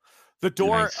 Okay. The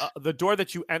door, the door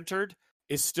that you entered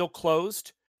is still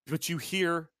closed, but you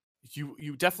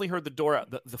definitely heard the door,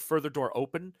 the further door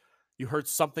open. You heard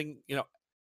something,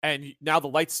 and now the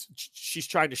lights. She's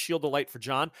trying to shield the light for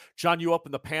John. John, you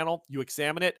open the panel, you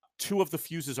examine it. 2 of the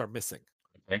fuses are missing.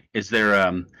 Okay. Is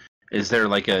there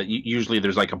like usually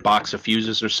there's like a box of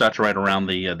fuses or such right around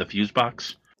the fuse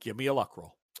box? Give me a luck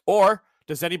roll. Or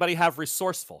does anybody have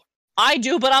resourceful? I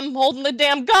do, but I'm holding the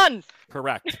damn gun.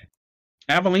 Correct.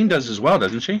 Aveline does as well,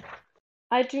 doesn't she?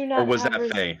 I do not. Or was that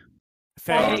Faye?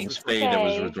 Faye. It was Faye that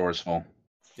was resourceful.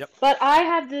 Yep. But I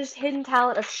have this hidden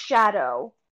talent of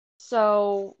shadow.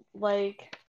 So,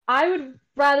 I would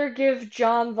rather give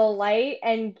John the light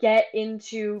and get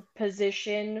into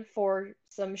position for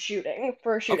some shooting.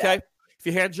 Okay. If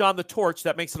you hand John the torch,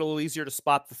 that makes it a little easier to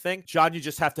spot the thing. John, you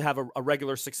just have to have a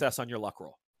regular success on your luck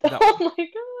roll. No. Oh my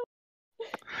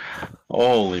god.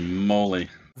 Holy moly.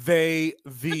 The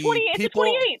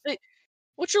 28.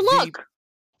 What's your luck?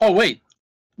 Oh, wait.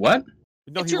 What?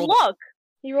 No, it's your luck.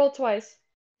 He rolled twice.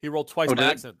 He rolled twice by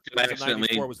accident. Did I accidentally?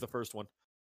 94 was the first one.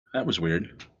 That was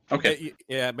weird. Okay.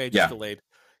 Yeah, it may just delayed.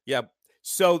 Yeah.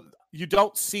 So you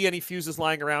don't see any fuses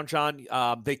lying around, John.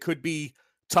 They could be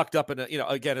tucked up in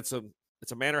again, it's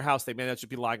a manor house. They may not just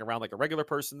be lying around like a regular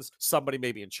person's. Somebody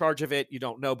may be in charge of it. You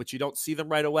don't know, but you don't see them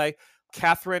right away.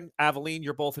 Catherine, Aveline,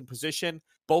 you're both in position.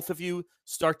 Both of you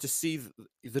start to see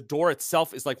the door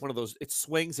itself is like one of those. It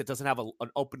swings. It doesn't have an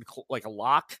open, like a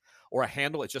lock or a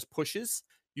handle. It just pushes.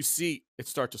 You see it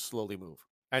start to slowly move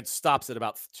and stops at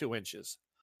about 2 inches.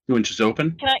 2 inches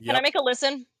open? Can I make a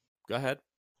listen? Go ahead.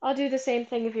 I'll do the same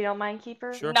thing if you don't mind,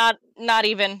 Keeper. Sure. Not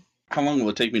even. How long will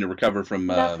it take me to recover from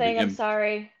nothing? I'm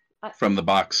sorry. From the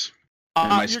box.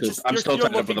 I'm still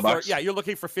tied up with the box. You're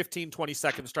looking for 15, 20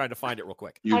 seconds trying to find it real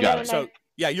quick. You got it. So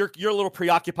yeah, you're a little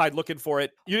preoccupied looking for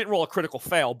it. You didn't roll a critical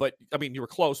fail, but I mean you were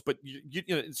close. But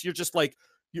you're just like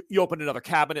you open another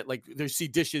cabinet, like you see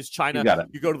dishes, china. You got it.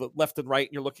 You go to the left and right,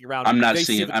 and you're looking around. I'm not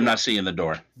seeing the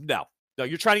door. No. No,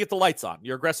 you're trying to get the lights on.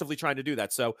 You're aggressively trying to do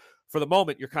that. So for the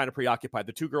moment, you're kind of preoccupied.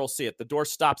 The two girls see it. The door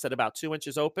stops at about 2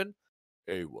 inches open.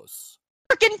 Awas.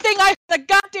 Freaking thing! I the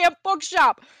goddamn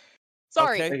bookshop.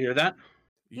 Sorry. Okay. I hear that.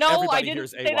 No, I Everybody didn't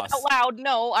hears say that AWAS. out loud.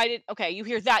 No, I didn't. Okay, you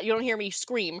hear that. You don't hear me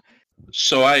scream.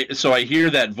 So I hear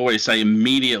that voice. I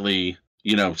immediately,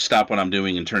 stop what I'm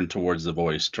doing and turn towards the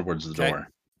voice, towards the Okay. door.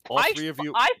 All three of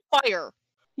you. I fire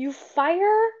You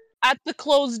fire? at the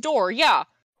closed door. Yeah.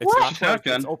 It's What? not closed.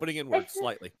 Shotgun. It's opening inward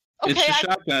slightly. Okay. It's the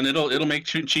shotgun. It'll make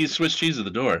Swiss cheese at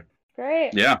the door.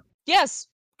 Great. Yeah. Yes.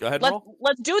 Go ahead, and roll.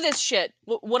 Let's do this shit.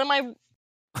 What am I?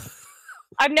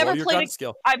 I've never Roll your played. gun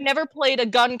skill. I've never played a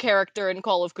gun character in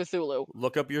Call of Cthulhu.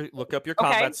 Look up your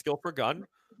combat skill for gun. Roll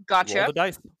Gotcha. the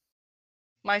dice.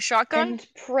 My shotgun. And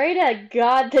pray to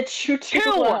God that you do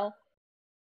 2. well.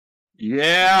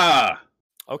 Yeah.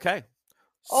 Okay.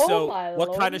 Oh So my what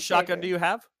Lord kind of and shotgun Savior. do you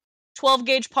have? 12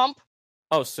 gauge pump.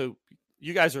 Oh, so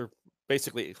you guys are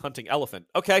basically hunting elephant.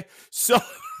 Okay. So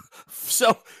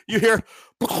you hear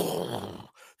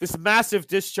this massive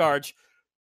discharge.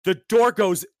 The door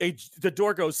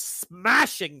goes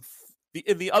smashing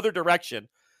in the other direction.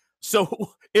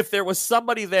 So if there was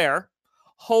somebody there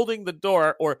holding the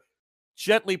door or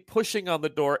gently pushing on the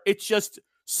door, it just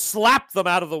slapped them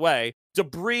out of the way.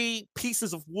 Debris,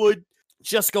 pieces of wood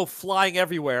just go flying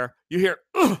everywhere. You hear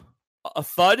a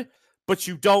thud, but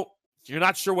you're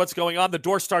not sure what's going on. The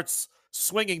door starts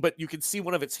swinging, but you can see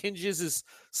one of its hinges is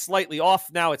slightly off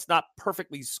now. It's not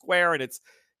perfectly square, and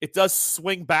it does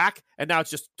swing back, and now it's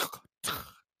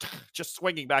just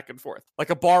swinging back and forth like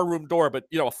a barroom door, but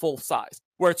a full size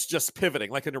where it's just pivoting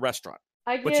like in a restaurant.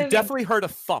 But you definitely heard a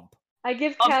thump. I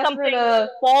give Of Catherine something a.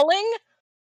 falling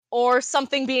or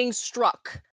something being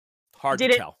struck. Hard Did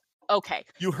to it- tell. Okay.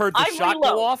 You heard the I shot reload.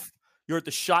 go off. You heard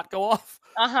the shot go off.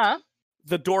 Uh-huh.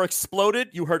 The door exploded.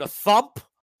 You heard a thump,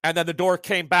 and then the door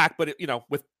came back, but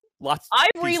with lots. I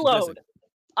pieces reload. missing.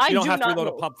 I You don't do have to not reload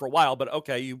move. a pump for a while, but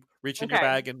okay, you reach in your Okay.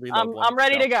 bag and reload. one. I'm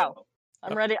ready to go.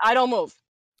 I'm Yep. ready. I don't move.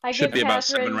 I Should give be about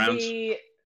 7 Catherine rounds.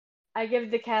 I give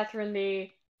the Catherine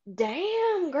the.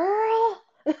 Damn, girl.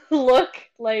 Look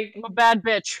like. I'm a bad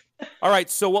bitch. All right,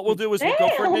 so what we'll do is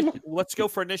Damn. let's go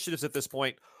for initiatives at this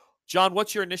point. John,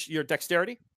 what's your your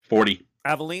dexterity? 40.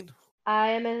 Aveline, I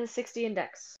am a 60 in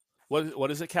Dex. what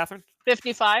is it, Catherine?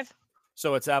 55.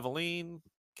 So it's Aveline,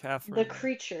 Catherine, The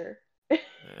creature.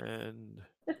 and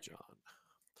John.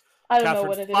 I don't know Catherine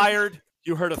what it is. fired.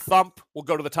 You heard a thump. We'll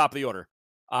go to the top of the order.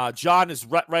 John is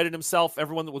righted himself.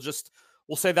 Everyone we'll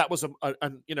say that was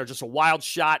just a wild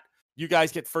shot. You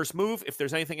guys get first move. If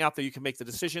there's anything out there, you can make the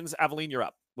decisions. Aveline, you're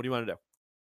up. What do you want to do?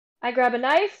 I grab a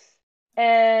knife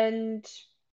and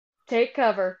take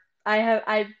cover.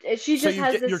 She just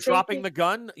has this. You're same dropping thing- the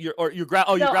gun. You grab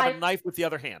a I- knife with the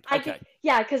other hand. I Okay.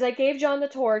 Yeah, because I gave John the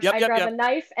torch. Yep, I yep, grab yep. a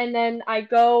knife and then I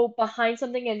go behind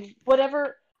something and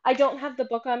whatever. I don't have the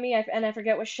book on me, and I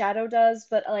forget what shadow does,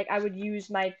 but I would use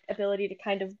my ability to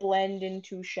kind of blend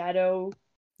into shadow.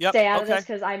 Yep. Stay out of Okay. this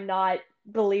because I'm not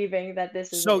believing that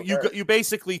this is. So over. you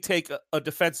basically take a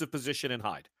defensive position and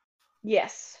hide.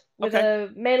 Yes, with Okay. a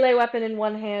melee weapon in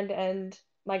one hand and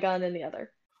my gun in the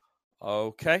other.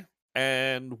 Okay.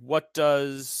 And what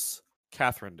does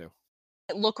Catherine do?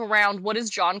 Look around. What is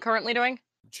John currently doing?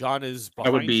 John is behind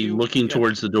I would be you. looking Yeah.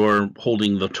 towards the door,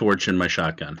 holding the torch and my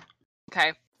shotgun.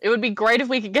 Okay. It would be great if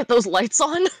we could get those lights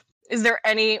on. Is there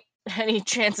any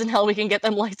chance in hell we can get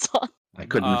them lights on? I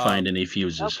couldn't find any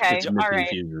fuses. okay, It's missing alright.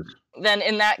 fuses. Then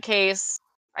in that case,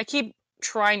 I keep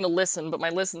trying to listen, but my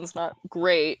listen's not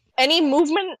great. Any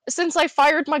movement since I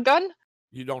fired my gun?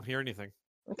 You don't hear anything.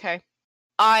 Okay.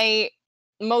 I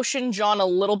motion John a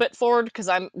little bit forward because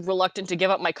I'm reluctant to give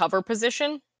up my cover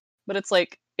position. But it's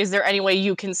like, is there any way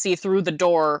you can see through the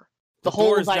door, the door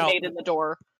holes is I now- made in the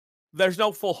door? There's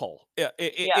no full hole. Yeah.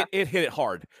 It hit it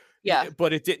hard. Yeah.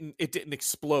 But it didn't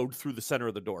explode through the center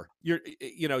of the door. You're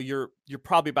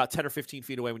probably about 10 or 15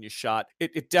 feet away when you shot.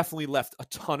 It definitely left a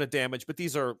ton of damage, but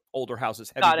these are older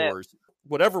houses, heavy Got it. doors.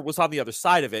 Whatever was on the other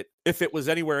side of it, if it was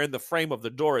anywhere in the frame of the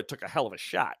door, it took a hell of a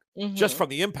shot just Mhm. from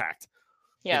the impact.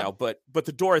 Yeah. But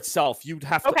the door itself, you'd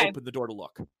have to Okay. open the door to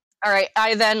look. All right.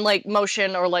 I then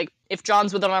motion, or if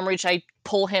John's within arm reach, I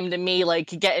pull him to me,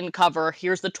 get in cover.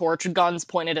 Here's the torch, guns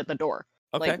pointed at the door.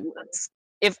 Okay.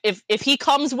 If he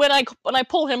comes when I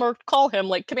pull him or call him,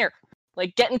 come here,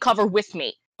 get in cover with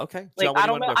me. Okay. Like, John, what I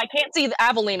do you don't know. wanna do? I can't see the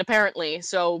Aveline apparently,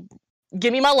 so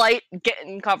give me my light, get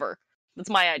in cover. That's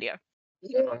my idea.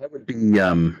 That would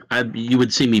be you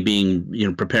would see me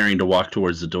being preparing to walk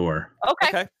towards the door. Okay.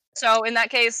 Okay. So in that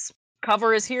case,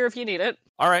 cover is here if you need it.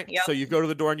 All right. Yep. So you go to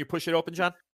the door and you push it open,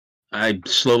 John? I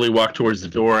slowly walk towards the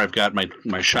door. I've got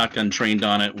my shotgun trained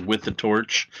on it with the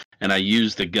torch, and I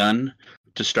use the gun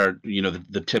to start,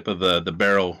 the tip of the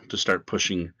barrel to start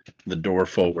pushing the door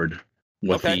forward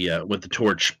with the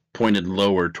torch pointed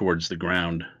lower towards the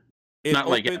ground. Not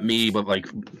like at me, but like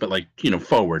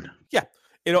forward. Yeah,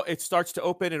 it starts to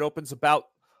open. It opens about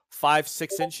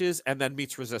 5-6 inches and then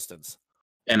meets resistance.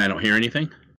 And I don't hear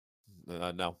anything.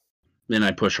 No. Then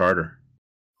I push harder.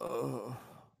 Oh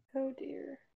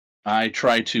dear. I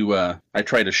try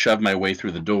to shove my way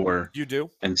through the door. You do,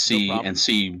 and see.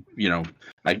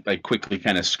 I quickly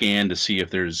kind of scan to see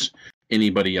if there's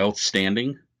anybody else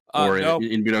standing or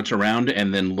it's around,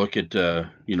 and then look at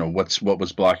what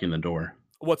was blocking the door.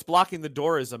 What's blocking the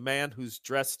door is a man who's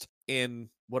dressed in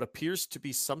what appears to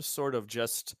be some sort of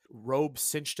just robe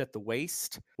cinched at the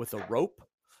waist with a rope.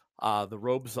 The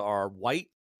robes are white,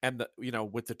 and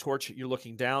with the torch you're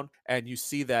looking down, and you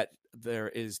see that there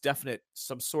is definite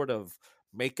some sort of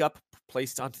makeup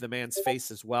placed onto the man's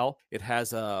face as well. It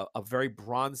has a very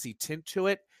bronzy tint to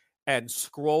it, and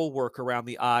scroll work around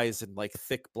the eyes and like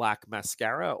thick black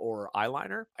mascara or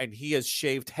eyeliner. And he has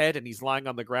shaved head, and he's lying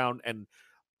on the ground and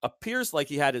appears like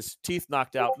he had his teeth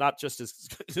knocked out, not just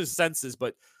his senses,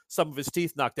 but some of his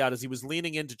teeth knocked out as he was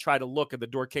leaning in to try to look, and the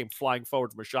door came flying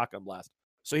forward from a shotgun blast.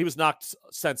 So he was knocked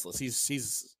senseless.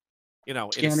 He's in a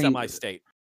semi-state.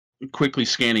 Quickly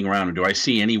scanning around, and do I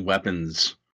see any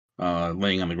weapons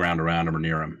laying on the ground around him or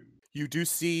near him? You do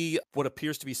see what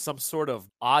appears to be some sort of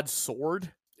odd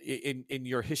sword. In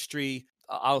your history,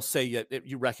 I'll say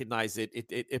you recognize it.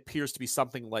 It appears to be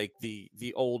something like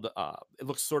the old. It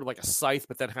looks sort of like a scythe,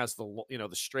 but then has the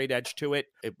straight edge to it.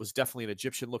 It was definitely an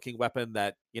Egyptian-looking weapon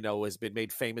that has been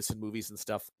made famous in movies and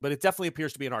stuff. But it definitely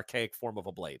appears to be an archaic form of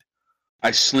a blade. I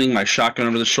sling my shotgun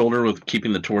over the shoulder with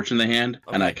keeping the torch in the hand,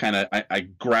 and I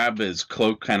grab his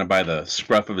cloak kind of by the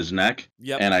scruff of his neck,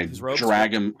 and I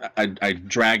drag him. I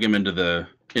drag him into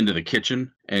the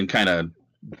kitchen and kind of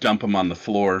dump him on the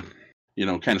floor.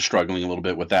 Kind of struggling a little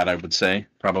bit with that, I would say,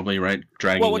 probably, right?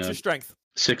 Dragging. Well, what's your strength?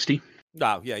 60.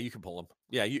 No, yeah, you can pull him.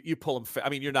 Yeah, you pull him. I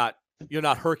mean, you're not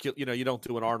Hercules. You don't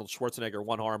do an Arnold Schwarzenegger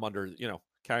one arm under.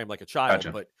 Carry him like a child,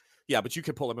 Gotcha. But you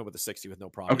can pull him in with a 60 with no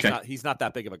problem. Okay. He's not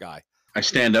that big of a guy. I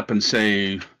stand up and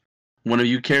say, "One of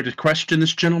you care to question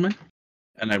this gentleman?"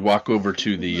 And I walk over and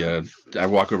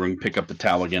pick up the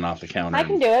towel again off the counter. I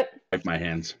can do it. Wipe my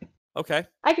hands. Okay.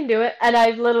 I can do it, and I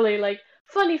literally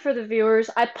funny for the viewers.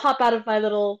 I pop out of my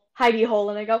little hidey hole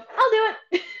and I go, "I'll do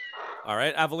it." All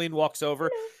right. Aveline walks over.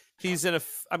 He's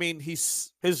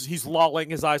he's lolling.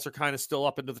 His eyes are kind of still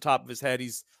up into the top of his head.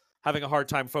 He's having a hard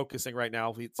time focusing right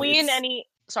now.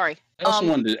 Sorry. I also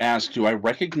wanted to ask: do I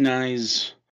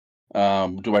recognize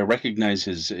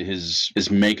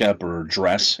his makeup or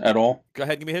dress at all? Go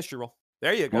ahead, and give me a history roll.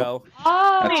 There you go.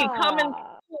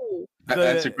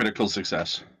 That's a critical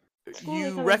success.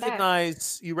 You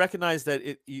recognize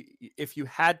that if you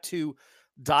had to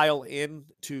dial in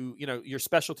to your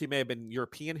specialty may have been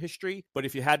European history, but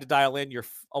if you had to dial in, you're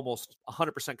almost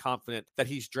 100% confident that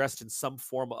he's dressed in some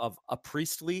form of a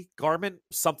priestly garment,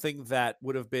 something that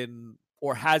would have been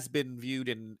or has been viewed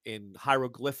in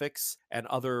hieroglyphics and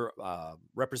other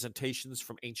representations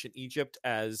from ancient Egypt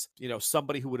as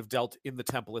somebody who would have dealt in the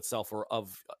temple itself or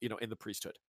in the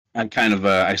priesthood. I kind of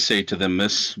I say to them,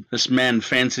 this man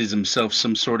fancies himself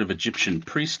some sort of Egyptian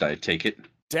priest, I take it.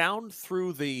 Down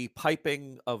through the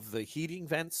piping of the heating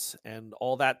vents and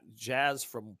all that jazz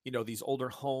from these older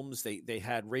homes, they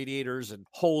had radiators and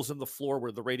holes in the floor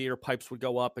where the radiator pipes would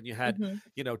go up, and you had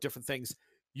different things.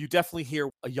 You definitely hear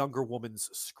a younger woman's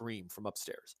scream from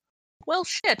upstairs. Well,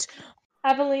 shit.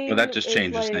 Aveline. Well, that just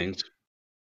changes things.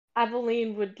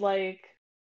 Aveline would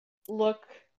look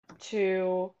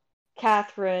to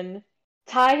Catherine,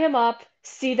 tie him up,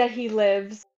 see that he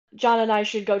lives. John and I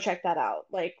should go check that out.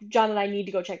 John and I need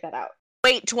to go check that out.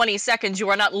 Wait 20 seconds. You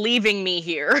are not leaving me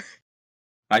here.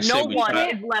 No one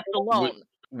is left alone.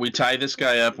 We tie this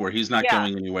guy up where he's not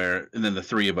going anywhere, and then the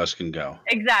three of us can go.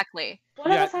 Exactly.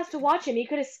 One of us has to watch him. He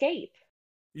could escape.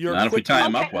 Not if we tie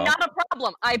him up well. Not a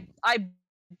problem. I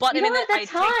butt him in the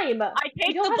time.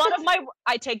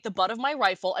 I take the butt of my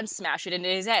rifle and smash it into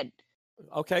his head.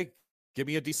 Okay. Give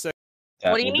me a D6.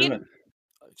 What do you need?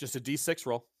 Just a D6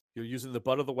 roll. You're using the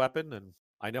butt of the weapon, and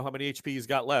I know how many HP he's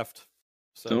got left.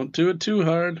 So don't do it too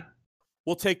hard.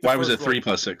 We'll take the Why was it roll. 3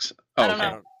 plus 6? Oh,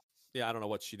 okay. Yeah, I don't know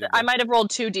what she did. I might have rolled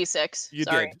 2 D6. You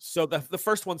did. So the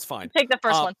first one's fine. Take the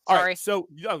first one. Sorry. All right, so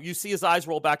you see his eyes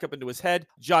roll back up into his head.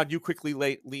 John, you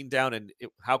quickly lean down, and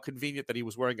how convenient that he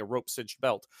was wearing a rope cinched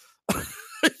belt.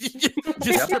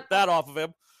 You strip that off of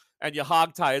him, and you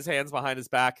hog tie his hands behind his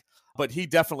back. But he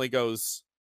definitely goes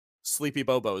sleepy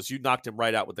bobos. You knocked him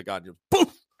right out with the gun.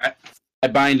 Poof! I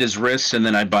bind his wrists, and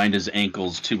then I bind his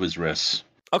ankles to his wrists.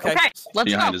 Okay. Okay,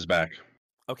 let's Behind go. his back.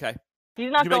 Okay.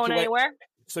 He's not You make going your way- anywhere.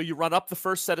 So you run up the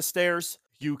first set of stairs.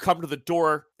 You come to the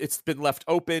door. It's been left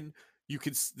open. You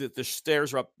can the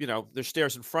stairs are up. There's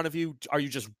stairs in front of you. Are you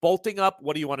just bolting up?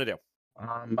 What do you want to do?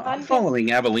 I'm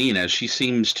following Aveline as she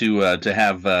seems to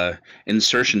have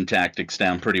insertion tactics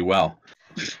down pretty well,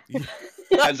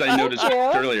 as I noticed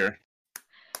earlier.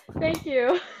 Thank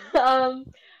you.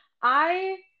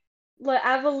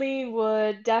 Aveline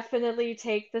would definitely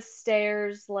take the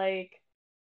stairs like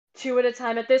 2 at a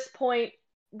time. At this point,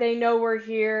 they know we're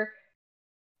here.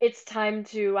 It's time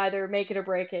to either make it or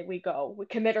break it. We go. We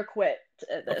commit or quit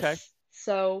to this. Okay.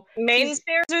 So Main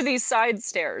stairs or these side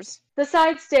stairs? the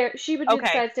side stair. She would do the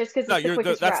Okay. side stairs because it's the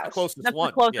quickest that's route. the closest That's one.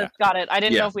 the closest. Yeah. Got it. I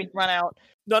didn't Yeah. know if we'd run out.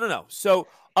 No. So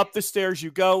up the stairs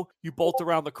you go. You bolt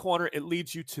around the corner. It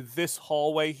leads you to this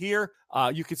hallway here.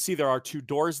 You can see there are 2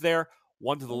 doors there.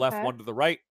 One to the left, Okay. one to the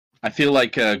right. I feel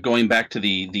like going back to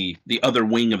the other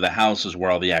wing of the house is where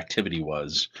all the activity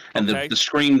was, and Okay. the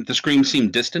scream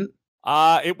seemed distant.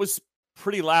 It was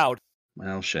pretty loud.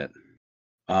 Well, shit.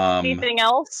 Anything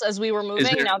else as we were moving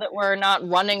there- now that we're not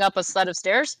running up a set of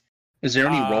stairs? Is there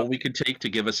any role we could take to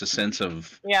give us a sense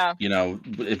of, Yeah.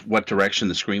 what direction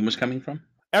the scream was coming from?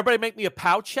 Everybody make me a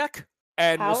POW check,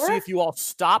 and we'll see Power? if you all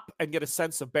stop and get a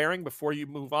sense of bearing before you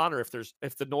move on, or if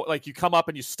the noise, like you come up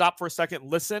and you stop for a second and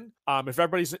listen. If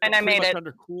everybody's And I pretty made much it.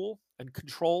 under cool and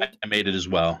controlled. I made it as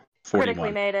well. Critically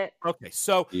 41. made it. Okay,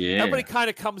 so Yeah. everybody kind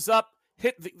of comes up,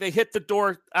 they hit the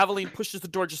door. Aveline pushes the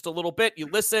door just a little bit. You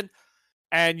listen,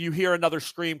 and you hear another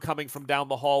scream coming from down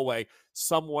the hallway,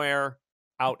 somewhere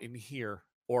out in here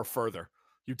or further.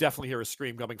 You definitely hear a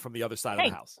scream coming from the other side of Hey.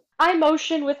 the house. I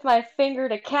motion with my finger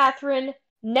to Catherine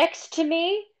next to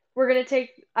me. We're gonna take.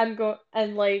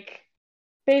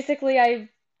 Basically, I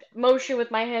motion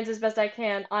with my hands as best I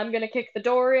can. I'm gonna kick the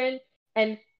door in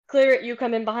and clear it. You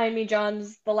come in behind me.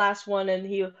 John's the last one, and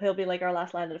he'll be like our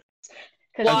last line of defense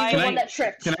because Why- he's the Can one I- that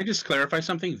tripped. Can I just clarify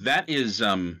something? That is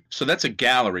so that's a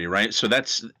gallery, right? So that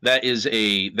is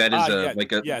yeah,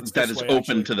 it's that this is way, open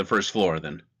actually. to the first floor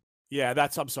then. Yeah,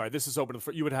 I'm sorry. This is open.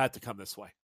 You would have had to come this way.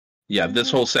 Yeah, this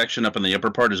whole section up in the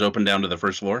upper part is open down to the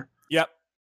first floor. Yep.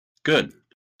 Good.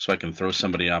 So I can throw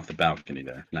somebody off the balcony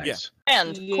there. Nice.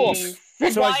 And cool. Yes.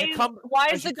 So why as you come, why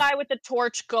as is you the guy with the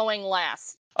torch going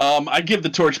last? I give the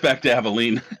torch back to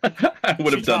Aveline. I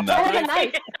would have She done drops I that. have a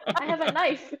knife. I have a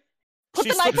knife. Put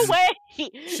She the knife slips- away.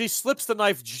 She slips the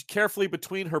knife carefully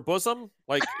between her bosom,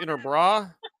 like in her bra.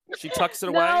 She tucks it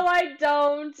away No, I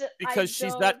don't. because I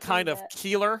she's don't that do kind of that.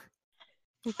 keeler.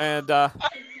 And I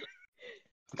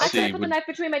Let's could see. put the knife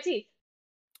between my teeth.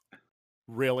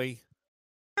 really,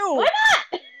 Why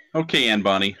not? Okay, Ann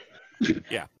Bonnie.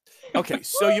 okay.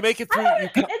 So you make it I through. don't- You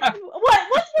come,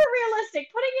 What's more realistic?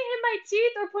 Putting it in my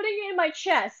teeth or putting it in my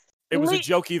chest? it was a Wait.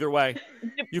 joke either way.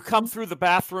 You come through the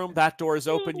bathroom. That door is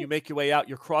open. You make your way out.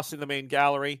 You're crossing the main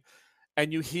gallery,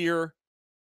 and you hear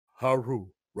Haru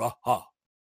Raha,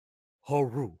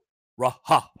 Haru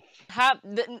Raha.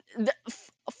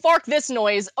 Fark this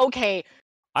noise. Okay.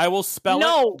 I will spell it.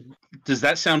 No. Does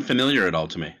that sound familiar at all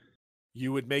to me?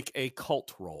 You would make a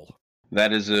cult roll.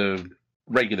 That is a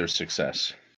regular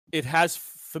success. It has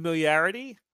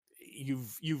familiarity.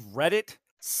 You've read it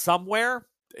somewhere.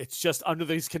 It's just under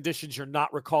these conditions you're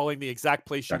not recalling the exact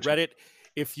place you Gotcha. read it.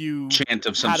 If you Chant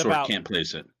of some Had sort about- can't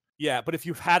place it. yeah, but if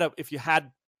you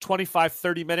had 25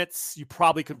 30 minutes, you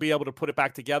probably could be able to put it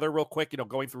back together real quick,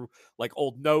 going through like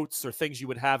old notes or things you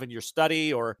would have in your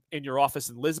study or in your office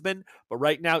in Lisbon. But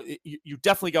right now you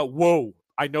definitely go, "Whoa,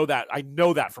 I know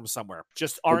that from somewhere."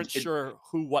 Just aren't sure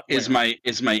who, what, Is where.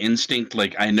 my instinct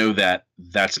like I know that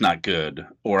that's not good,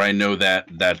 or I know that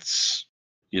that's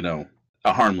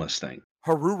a harmless thing.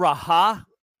 Haruraha,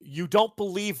 you don't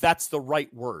believe that's the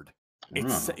right word.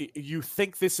 It's Oh. you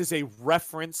think this is a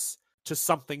reference to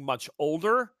something much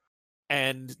older,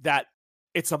 and that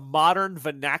it's a modern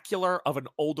vernacular of an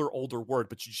older word,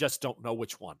 but you just don't know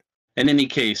which one. In any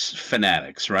case,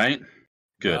 fanatics, right?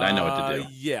 Good, I know what to do.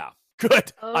 Yeah,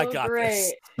 good. Oh, I got great.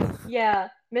 this. Yeah,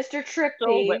 Mr. So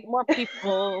Trippy. that more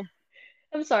people.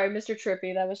 I'm sorry, Mr.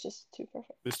 Trippy. That was just too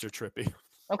perfect. Mr. Trippy.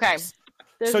 Okay.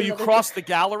 There's So you another- cross the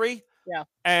gallery, Yeah.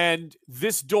 and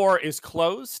this door is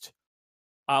closed.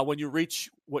 When you reach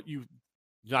what you're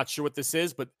not sure what this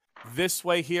is, but this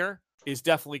way here is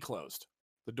definitely closed.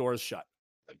 The door is shut.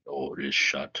 The door is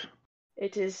shut.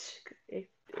 It is.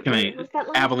 Can I- What's that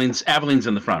line? Aveline's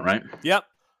in the front, right? Yep.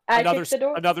 I another kicked the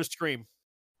door. another scream.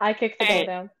 I kicked the Hey.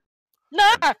 door down.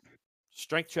 Nah.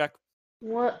 Strength check.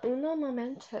 What? Uno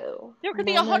momento. There could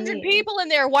be Mon 100 ami. people in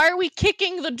there. Why are we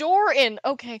kicking the door in?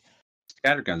 Okay.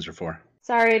 Scatterguns are for.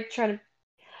 Sorry, trying to.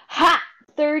 Ha!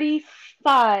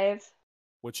 35.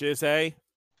 which is a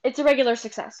It's a regular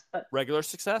success, but regular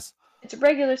success. it's a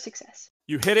regular success.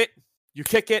 You hit it, you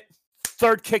kick it,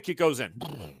 third kick, it goes in,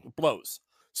 it blows.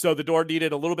 So the door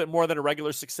needed a little bit more than a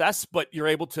regular success, but you're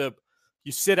able to,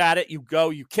 you sit at it, you go,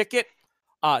 you kick it.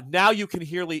 Now you can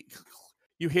hear,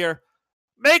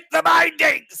 make the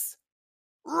bindings,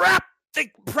 wrap the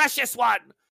precious one.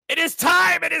 It is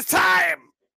time, it is time.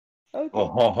 Okay.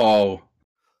 Oh.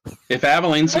 If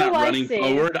Aveline's What not do I running see?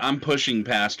 forward, I'm pushing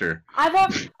past her. I'm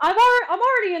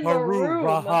already in the room.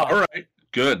 All right,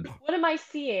 good. What am I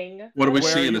seeing? What do we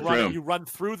Where see in you the run, room? You run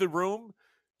through the room.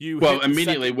 You Well, hit the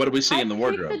immediately, second- what do we see in the I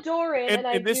wardrobe? kick the door in,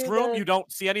 and in this do room, the... you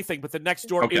don't see anything, but the next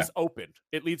door Okay. is open.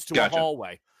 It leads to Gotcha. a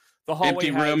hallway. The hallway Empty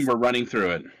has, room, we're running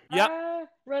through it. Yep.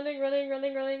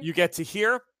 Running. You get to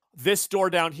here. This door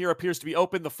down here appears to be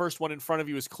open. The first one in front of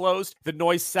you is closed. The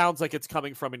noise sounds like it's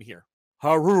coming from in here.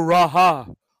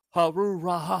 Haru-raha.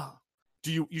 Haru-raha.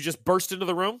 Do you just burst into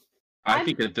the room? I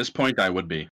think at this point I would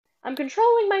be. I'm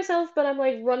controlling myself, but I'm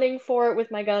like running for it with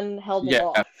my gun held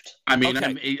aloft. I mean,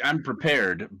 Okay. I'm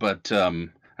prepared, but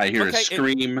I hear a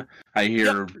scream. I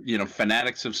hear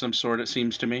fanatics of some sort. It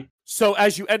seems to me. So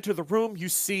as you enter the room, you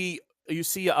see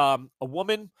a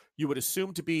woman you would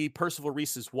assume to be Percival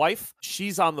Reese's wife.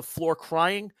 She's on the floor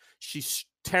crying. She's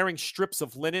tearing strips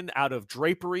of linen out of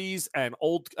draperies and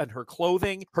her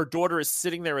clothing. Her daughter is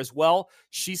sitting there as well.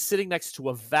 She's sitting next to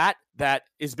a vat that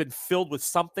has been filled with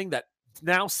something that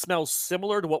now smells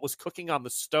similar to what was cooking on the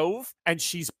stove, and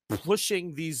she's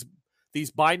pushing these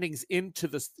bindings into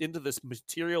this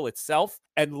material itself.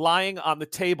 And lying on the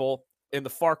table in the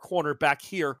far corner back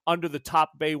here under the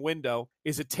top bay window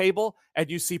is a table, and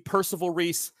you see Percival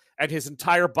Reese, and his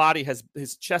entire body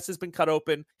his chest has been cut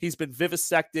open. He's been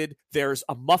vivisected. There's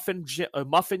a muffin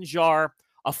jar,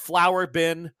 a flour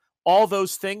bin. All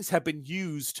those things have been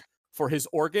used for his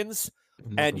organs,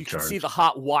 and you can see the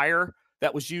hot wire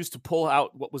that was used to pull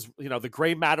out what was, the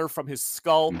gray matter from his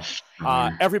skull.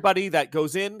 Everybody that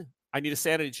goes in, I need a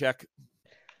sanity check.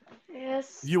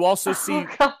 Yes. You also see,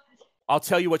 God. I'll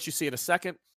tell you what you see in a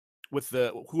second with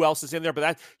who else is in there,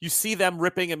 but you see them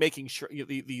ripping and making sure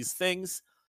these things.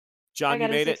 John, you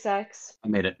made it. I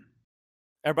made it.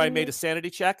 Everybody made a sanity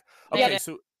check. Yeah. Okay,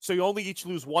 so you only each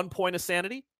lose 1 point of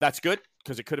sanity. That's good,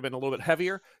 because it could have been a little bit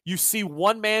heavier. You see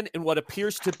one man in what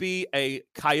appears to be a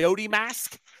coyote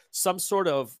mask, some sort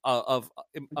of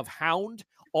hound,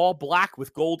 all black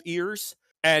with gold ears,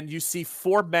 and you see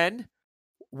 4 men,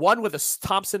 one with a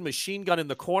Thompson machine gun in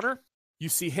the corner. You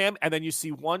see him, and then you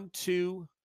see 1, 2,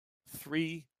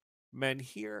 3 men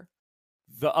here.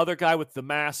 The other guy with the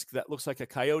mask that looks like a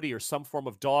coyote or some form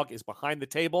of dog is behind the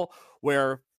table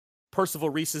where Percival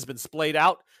Reese has been splayed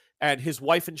out, and his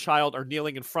wife and child are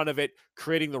kneeling in front of it,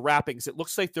 creating the wrappings. It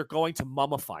looks like they're going to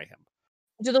mummify him.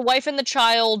 Do the wife and the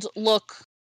child look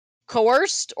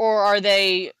coerced, or are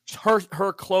they?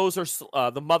 Her clothes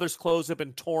are the mother's clothes have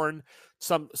been torn.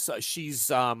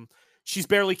 She's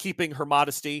barely keeping her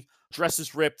modesty. Dress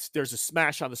is ripped. There's a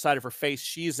smash on the side of her face.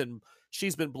 She's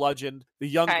been bludgeoned. The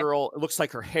young girl, it looks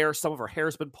like some of her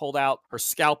hair's been pulled out. Her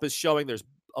scalp is showing. There's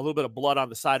a little bit of blood on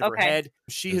the side of her head.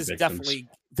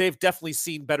 They've definitely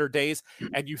seen better days.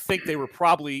 And you think they were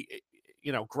probably,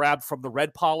 grabbed from the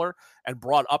red collar and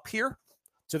brought up here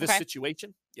to this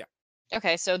situation. Yeah.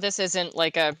 Okay, so this isn't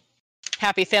like a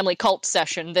happy family cult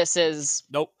session. This is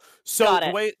nope. So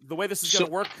the way this is going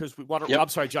to work, because we want to. Yep. I'm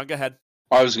sorry, John. Go ahead.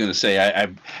 I was going to say,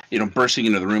 I've bursting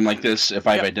into the room like this, if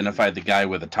I've identified the guy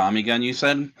with a Tommy gun, you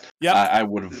said, I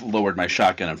would have lowered my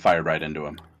shotgun and fired right into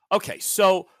him. Okay,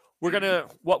 so what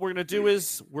we're gonna do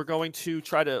is we'll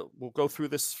go through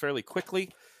this fairly quickly,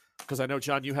 because I know,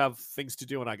 John, you have things to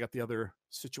do and I got the other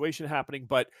situation happening.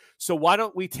 But so why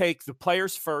don't we take the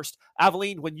players first?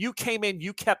 Aveline, when you came in,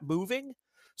 you kept moving,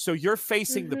 so you're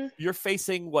facing you're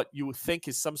facing what you think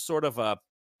is some sort of a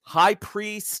high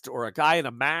priest or a guy in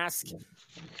a mask.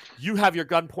 You have your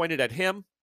gun pointed at him.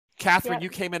 Catherine, you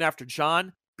came in after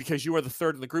John because you were the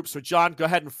third in the group. So John, go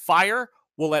ahead and fire.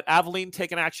 We'll let Aveline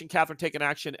take an action, Catherine take an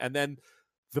action, and then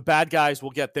the bad guys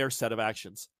will get their set of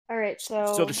actions. All right,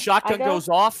 so the shotgun goes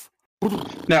off.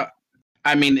 Now,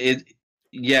 I mean,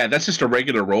 that's just a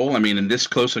regular roll. I mean, in this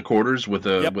close of quarters with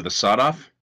a sawed-off.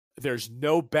 There's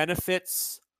no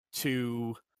benefits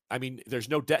to. I mean, there's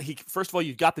no first of all,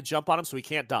 you got the jump on him, so he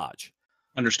can't dodge.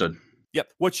 Understood.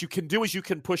 Yep. What you can do is you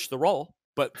can push the roll,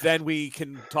 but then we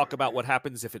can talk about what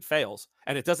happens if it fails.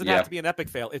 And it doesn't have to be an epic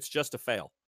fail. It's just a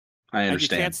fail. I understand.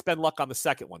 And you can't spend luck on the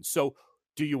second one. So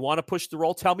do you want to push the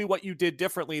roll? Tell me what you did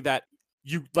differently that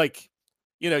you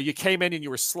you came in and you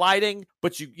were sliding,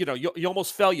 but you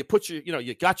almost fell. You put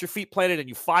you got your feet planted and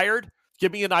you fired.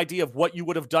 Give me an idea of what you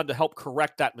would have done to help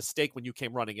correct that mistake when you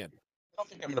came running in. don't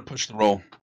think I'm going to push the roll.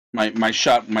 My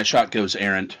shot goes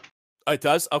errant. It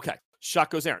does? Okay.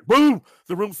 Shot goes errant. Boom!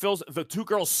 The room fills. The two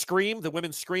girls scream. The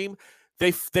women scream.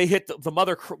 They hit. The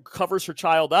mother covers her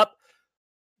child up.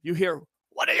 You hear,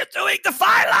 "What are you doing,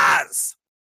 defilers?"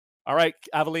 All right,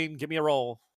 Aveline, give me a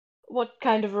roll. What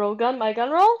kind of roll gun? My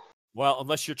gun roll? Well,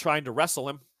 unless you're trying to wrestle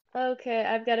him. Okay,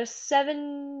 I've got a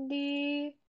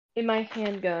 70 in my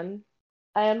handgun.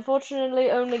 I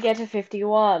unfortunately only get a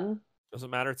 51.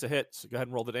 Doesn't matter. It's a hit. So go ahead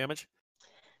and roll the damage.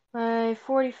 My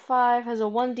 45 has a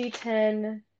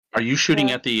 1d10. Are you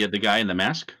shooting at the guy in the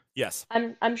mask? Yes.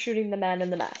 I'm shooting the man in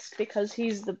the mask because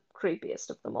he's the creepiest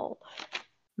of them all.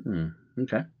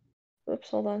 Okay. Oops,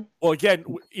 hold on. Well, again,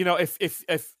 if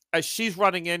as she's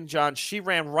running in, John, she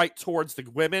ran right towards the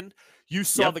women. You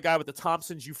saw the guy with the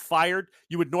Thompsons. You fired.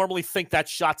 You would normally think that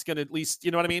shot's going to at least,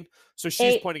 you know what I mean? So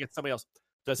she's pointing at somebody else.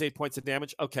 Does 8 points of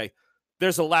damage. Okay.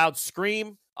 There's a loud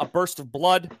scream, a burst of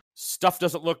blood. Stuff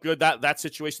doesn't look good. That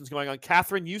situation's going on.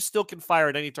 Catherine, you still can fire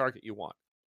at any target you want.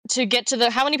 To get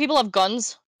to how many people have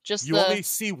guns? You only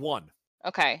see one.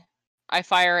 Okay. I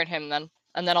fire at him then.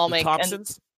 And then I'll make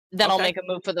Thompsons? I'll make a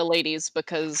move for the ladies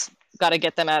because gotta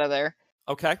get them out of there.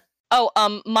 Okay. Oh,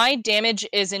 my damage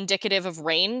is indicative of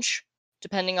range,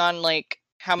 depending on like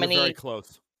how many. Very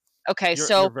close. Okay,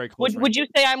 you're very close would you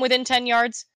say I'm within 10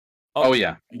 yards? Oh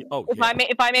yeah. Oh,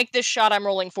 if I make this shot, I'm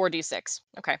rolling 4d6.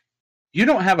 Okay. You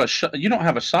don't have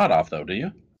a sawed off though, do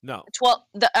you? No. 12.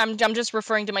 I'm just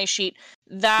referring to my sheet.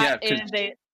 That is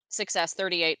a success.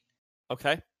 38.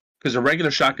 Okay. Because a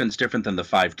regular shotgun's different than the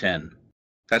 510.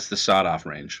 That's the sawed off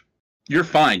range. You're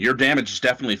fine. Your damage is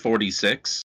definitely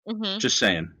 46. Mm-hmm. Just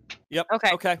saying. Yep.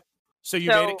 Okay. Okay. So you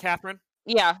made it, Catherine?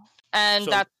 Yeah. And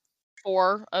that's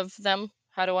 4 of them.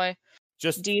 How do I?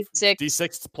 Just D6.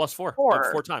 D6 plus 4.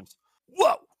 4. 4 times.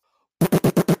 Whoa!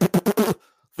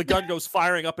 The gun goes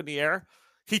firing up in the air.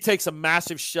 He takes a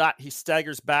massive shot. He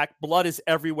staggers back. Blood is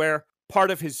everywhere.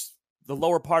 The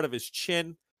lower part of his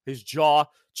chin, his jaw,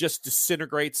 just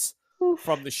disintegrates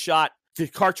from the shot. The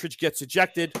cartridge gets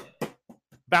ejected,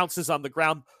 bounces on the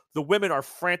ground. The women are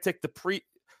frantic. The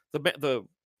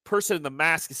person in the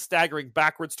mask is staggering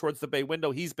backwards towards the bay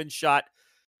window. He's been shot,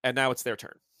 and now it's their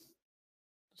turn.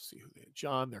 Let's see who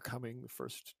John, they're coming. The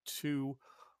first 2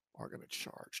 are going to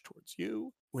charge towards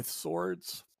you with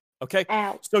swords. Okay.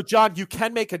 Ow. So, John, you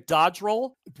can make a dodge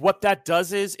roll. What that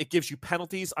does is it gives you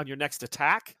penalties on your next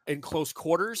attack in close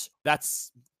quarters.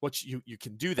 That's what you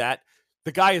can do that.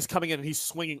 The guy is coming in and he's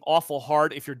swinging awful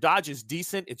hard. If your dodge is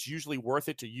decent, it's usually worth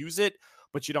it to use it,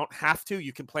 but you don't have to.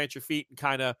 You can plant your feet and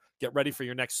kind of get ready for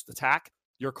your next attack.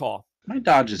 Your call. My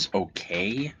dodge is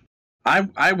okay.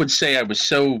 I would say I was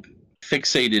so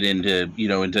fixated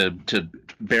into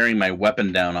bearing my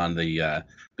weapon down on the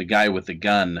guy with the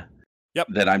gun. Yep.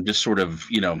 That I'm just sort of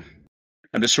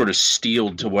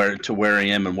steeled to where I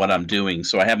am and what I'm doing.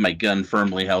 So I have my gun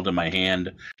firmly held in my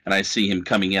hand, and I see him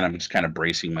coming in. I'm just kind of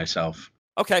bracing myself.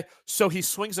 Okay, so he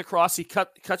swings across. He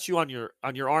cuts you on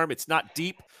your arm. It's not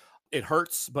deep. It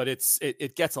hurts, but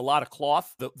it gets a lot of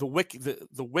cloth. The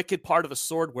wicked part of the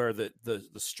sword where the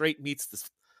straight meets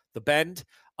the bend.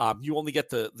 You only get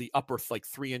the upper like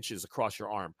 3 inches across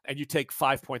your arm, and you take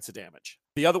 5 points of damage.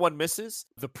 The other one misses.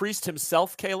 The priest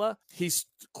himself, Kayla, he's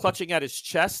clutching at his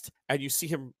chest, and you see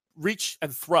him reach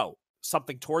and throw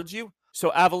something towards you.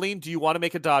 So, Aveline, do you want to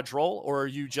make a dodge roll, or are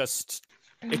you just...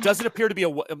 It doesn't appear to be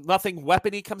nothing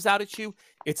weapony comes out at you.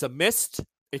 It's a mist.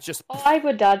 It's just... Oh, I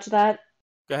would dodge that.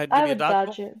 Go ahead and give me a dodge roll. I would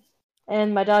dodge it.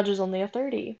 And my dodge is only a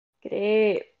 30. Get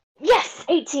 8. Yes!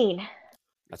 18!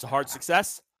 That's a hard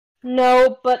success?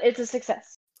 No, but it's a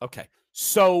success. Okay.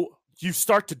 So you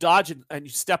start to dodge and you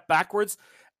step backwards,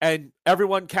 and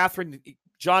everyone, Catherine,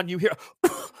 John, you hear...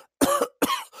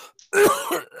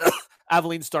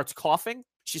 Aveline starts coughing.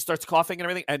 She starts coughing and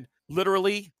everything, and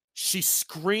literally she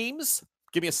screams.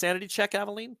 Give me a sanity check,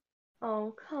 Aveline.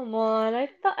 Oh, come on. I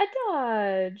thought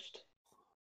I dodged.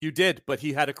 You did, but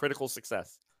he had a critical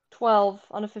success. 12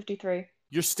 on a 53.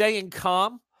 You're staying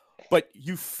calm, but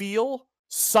you feel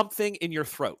something in your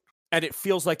throat, and it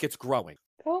feels like it's growing.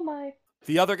 Oh my.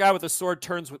 The other guy with the sword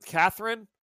turns with Catherine,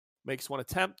 makes one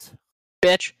attempt.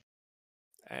 Bitch.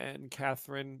 And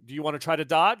Catherine, do you want to try to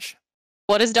dodge?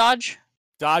 What is dodge?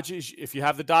 Dodge is, if you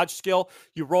have the dodge skill,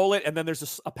 you roll it, and then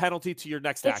there's a penalty to your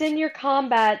next action. It's in your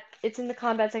combat. It's in the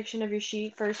combat section of your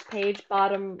sheet, first page,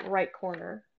 bottom right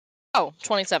corner. Oh,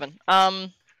 27.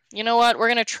 You know what? We're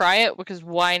gonna try it because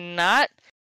why not?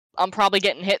 I'm probably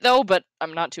getting hit though, but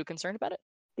I'm not too concerned about it.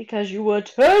 Because you a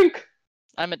tank.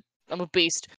 I'm a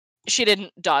beast. She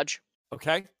didn't dodge.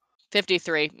 Okay.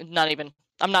 53. Not even.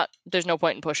 I'm not. There's no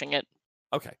point in pushing it.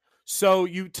 Okay. So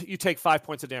you take 5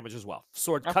 points of damage as well.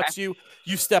 Sword Okay. cuts you.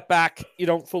 You step back. You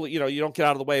don't fully, you don't get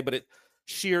out of the way, but it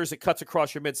shears. It cuts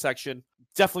across your midsection.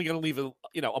 Definitely going to leave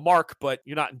a mark, but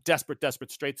you're not in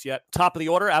desperate straits yet. Top of the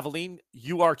order, Aveline.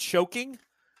 You are choking.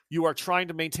 You are trying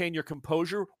to maintain your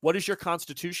composure. What is your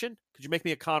constitution? Could you make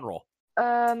me a con roll?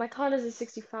 My con is a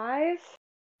 65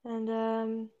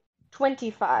 and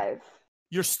 25.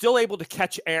 You're still able to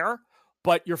catch air,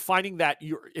 but you're finding that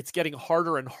it's getting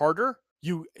harder and harder.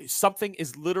 Something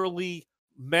is literally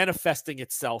manifesting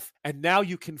itself, and now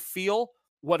you can feel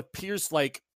what appears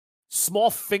like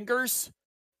small fingers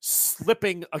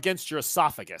slipping against your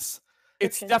esophagus.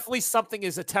 It's definitely something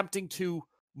is attempting to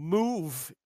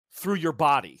move through your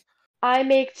body. I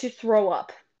make to throw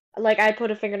up. Like, I put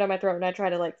a finger down my throat and I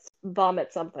try to,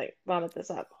 vomit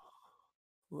this up.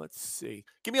 Let's see.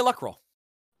 Give me a luck roll.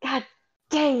 God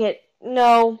dang it.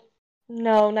 No,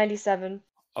 97.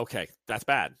 Okay, that's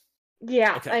bad.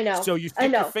 Yeah, Okay. I know. So you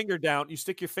stick your finger down. You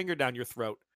stick your finger down your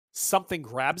throat. Something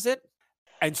grabs it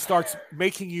and starts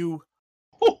making you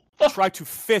try to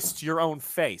fist your own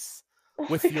face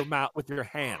with your mouth, with your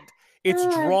hand. It's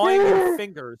drawing your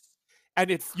fingers,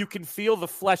 and you can feel the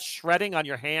flesh shredding on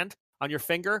your hand, on your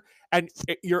finger, and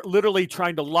you're literally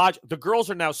trying to lodge. The girls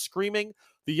are now screaming.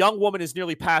 The young woman is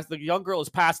nearly passed. The young girl is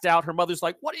passed out. Her mother's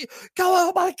like, "What are you? Go!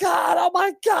 Oh my God!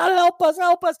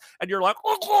 Help us!" And you're like,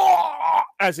 "Oh!"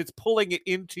 as it's pulling it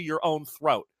into your own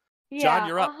throat. Yeah, John,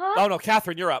 you're up. Oh no,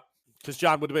 Catherine, you're up because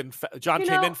John would have been. John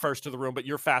came in first to the room, but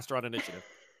you're faster on initiative.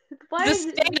 The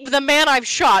state of the man I've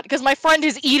shot, because my friend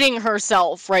is eating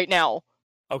herself right now.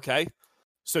 Okay,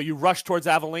 so you rush towards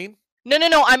Aveline.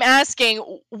 No. I'm asking,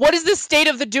 what is the state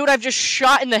of the dude I've just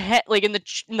shot in the head, like in the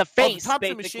face? The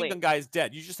Thompson machine gun guy is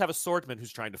dead. You just have a swordman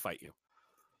who's trying to fight you.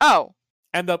 Oh.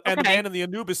 And the man in the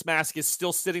Anubis mask is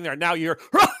still sitting there. Now you're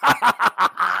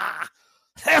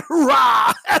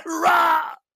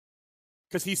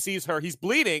because he sees her. He's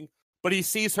bleeding, but he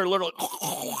sees her literally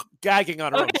gagging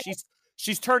on her own.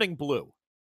 She's turning blue.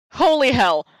 Holy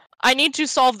hell. I need to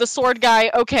solve the sword guy.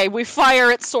 Okay, we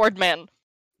fire at swordman.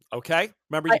 Okay.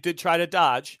 Remember, you did try to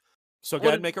dodge. So go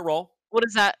ahead and make a roll. What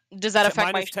is that? Does that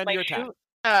affect minus 10 my your attack? shoot?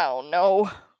 Oh,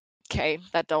 no. Okay,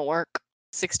 that don't work.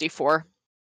 64.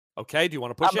 Okay, do you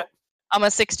want to push it? I'm a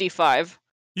 65.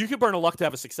 You can burn a luck to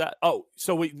have a success. Oh,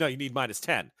 so you need minus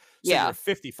 10. So Yeah. you're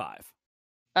 55.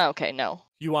 Okay, no.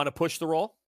 You want to push the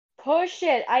roll? Push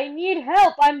it. I need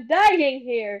help. I'm dying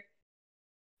here.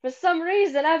 For some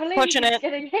reason, Aveline is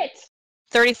getting hit.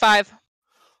 35.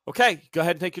 Okay, go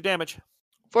ahead and take your damage.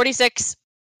 46.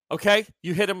 Okay,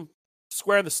 you hit him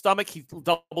square in the stomach. He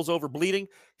doubles over bleeding.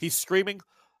 He's screaming.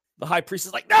 The high priest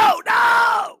is like, no!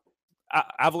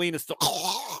 Aveline is still...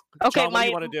 Okay, John, what do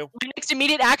you want to do? My next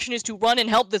immediate action is to run and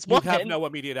help this woman. You have no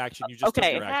immediate action. You just took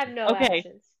your I action. have no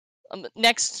actions.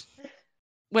 Next,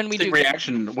 when we do...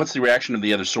 What's the reaction of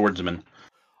the other swordsman?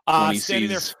 Standing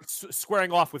there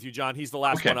squaring off with you, John. He's the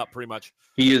last one up, pretty much.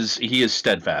 He is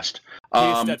steadfast. He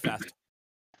is steadfast.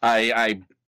 I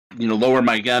lower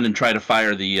my gun and try to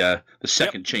fire the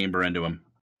second chamber into him.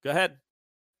 Go ahead.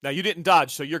 Now you didn't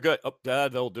dodge, so you're good. Oh,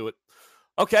 they'll do it.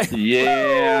 Okay.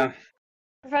 Yeah.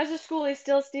 Professor Schooley's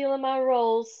still stealing my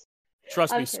rolls.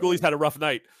 Trust me, Schooley's had a rough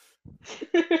night.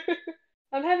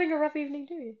 I'm having a rough evening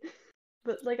too,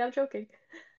 but I'm joking.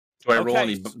 Do I roll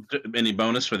any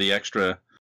bonus for the extra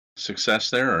success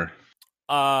there, or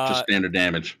just standard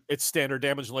damage? It's standard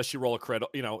damage unless you roll a crit.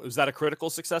 Is that a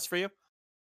critical success for you?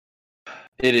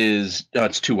 It is. No,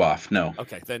 it's 2 off. No.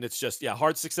 Okay, then it's just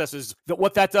hard successes.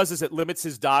 What that does is it limits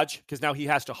his dodge because now he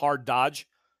has to hard dodge.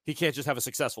 He can't just have a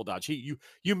successful dodge. You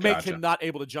make him not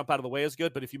able to jump out of the way as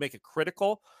good. But if you make it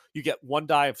critical, you get 1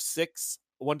 die of 6,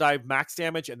 1 die of max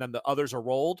damage, and then the others are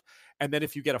rolled. And then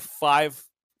if you get a 5,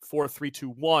 4, 3, 2,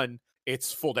 1,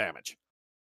 it's full damage.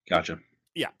 Gotcha.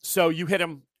 Yeah. So you hit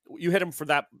him. You hit him for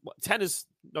that. 10 is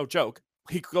no joke.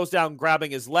 He goes down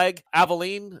grabbing his leg.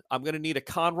 Aveline, I'm going to need a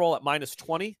con roll at minus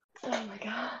 20. Oh my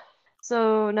god.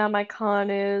 So now my con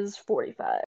is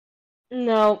 45.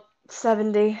 No,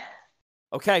 70.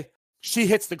 Okay. She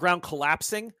hits the ground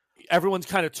collapsing. Everyone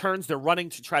kind of turns. They're running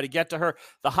to try to get to her.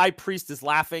 The high priest is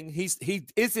laughing. He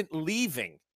isn't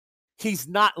leaving. He's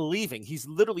not leaving. He's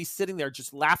literally sitting there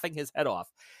just laughing his head off.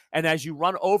 And as you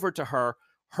run over to her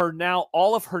now,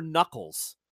 all of her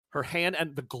knuckles, her hand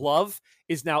and the glove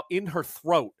is now in her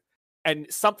throat. And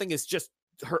something is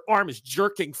her arm is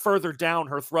jerking further down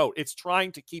her throat. It's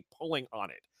trying to keep pulling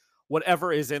on it,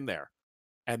 whatever is in there.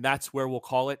 And that's where we'll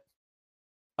call it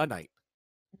a night.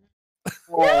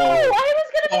 No, I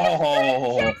was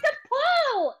going to check the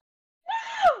pull.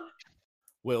 No.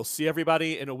 We'll see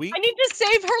everybody in a week. I need to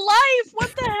save her life.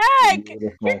 What the heck?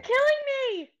 You're killing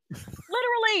me.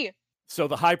 So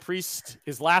the high priest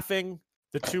is laughing.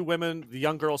 The two women, the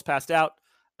young girl's passed out.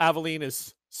 Aveline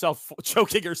is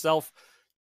choking herself.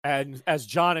 And as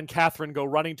John and Catherine go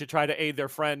running to try to aid their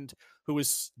friend who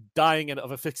is dying of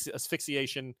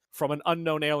asphyxiation from an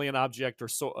unknown alien object or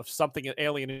of something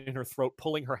alien in her throat,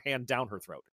 pulling her hand down her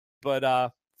throat.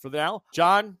 But for now,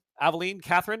 John, Aveline,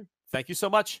 Catherine, thank you so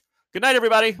much. Good night,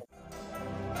 everybody.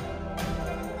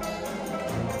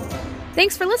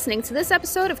 Thanks for listening to this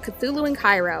episode of Cthulhu in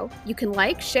Cairo. You can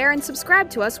like, share, and subscribe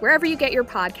to us wherever you get your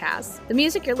podcasts. The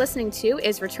music you're listening to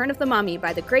is Return of the Mummy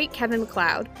by the great Kevin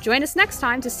MacLeod. Join us next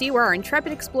time to see where our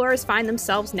intrepid explorers find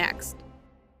themselves next.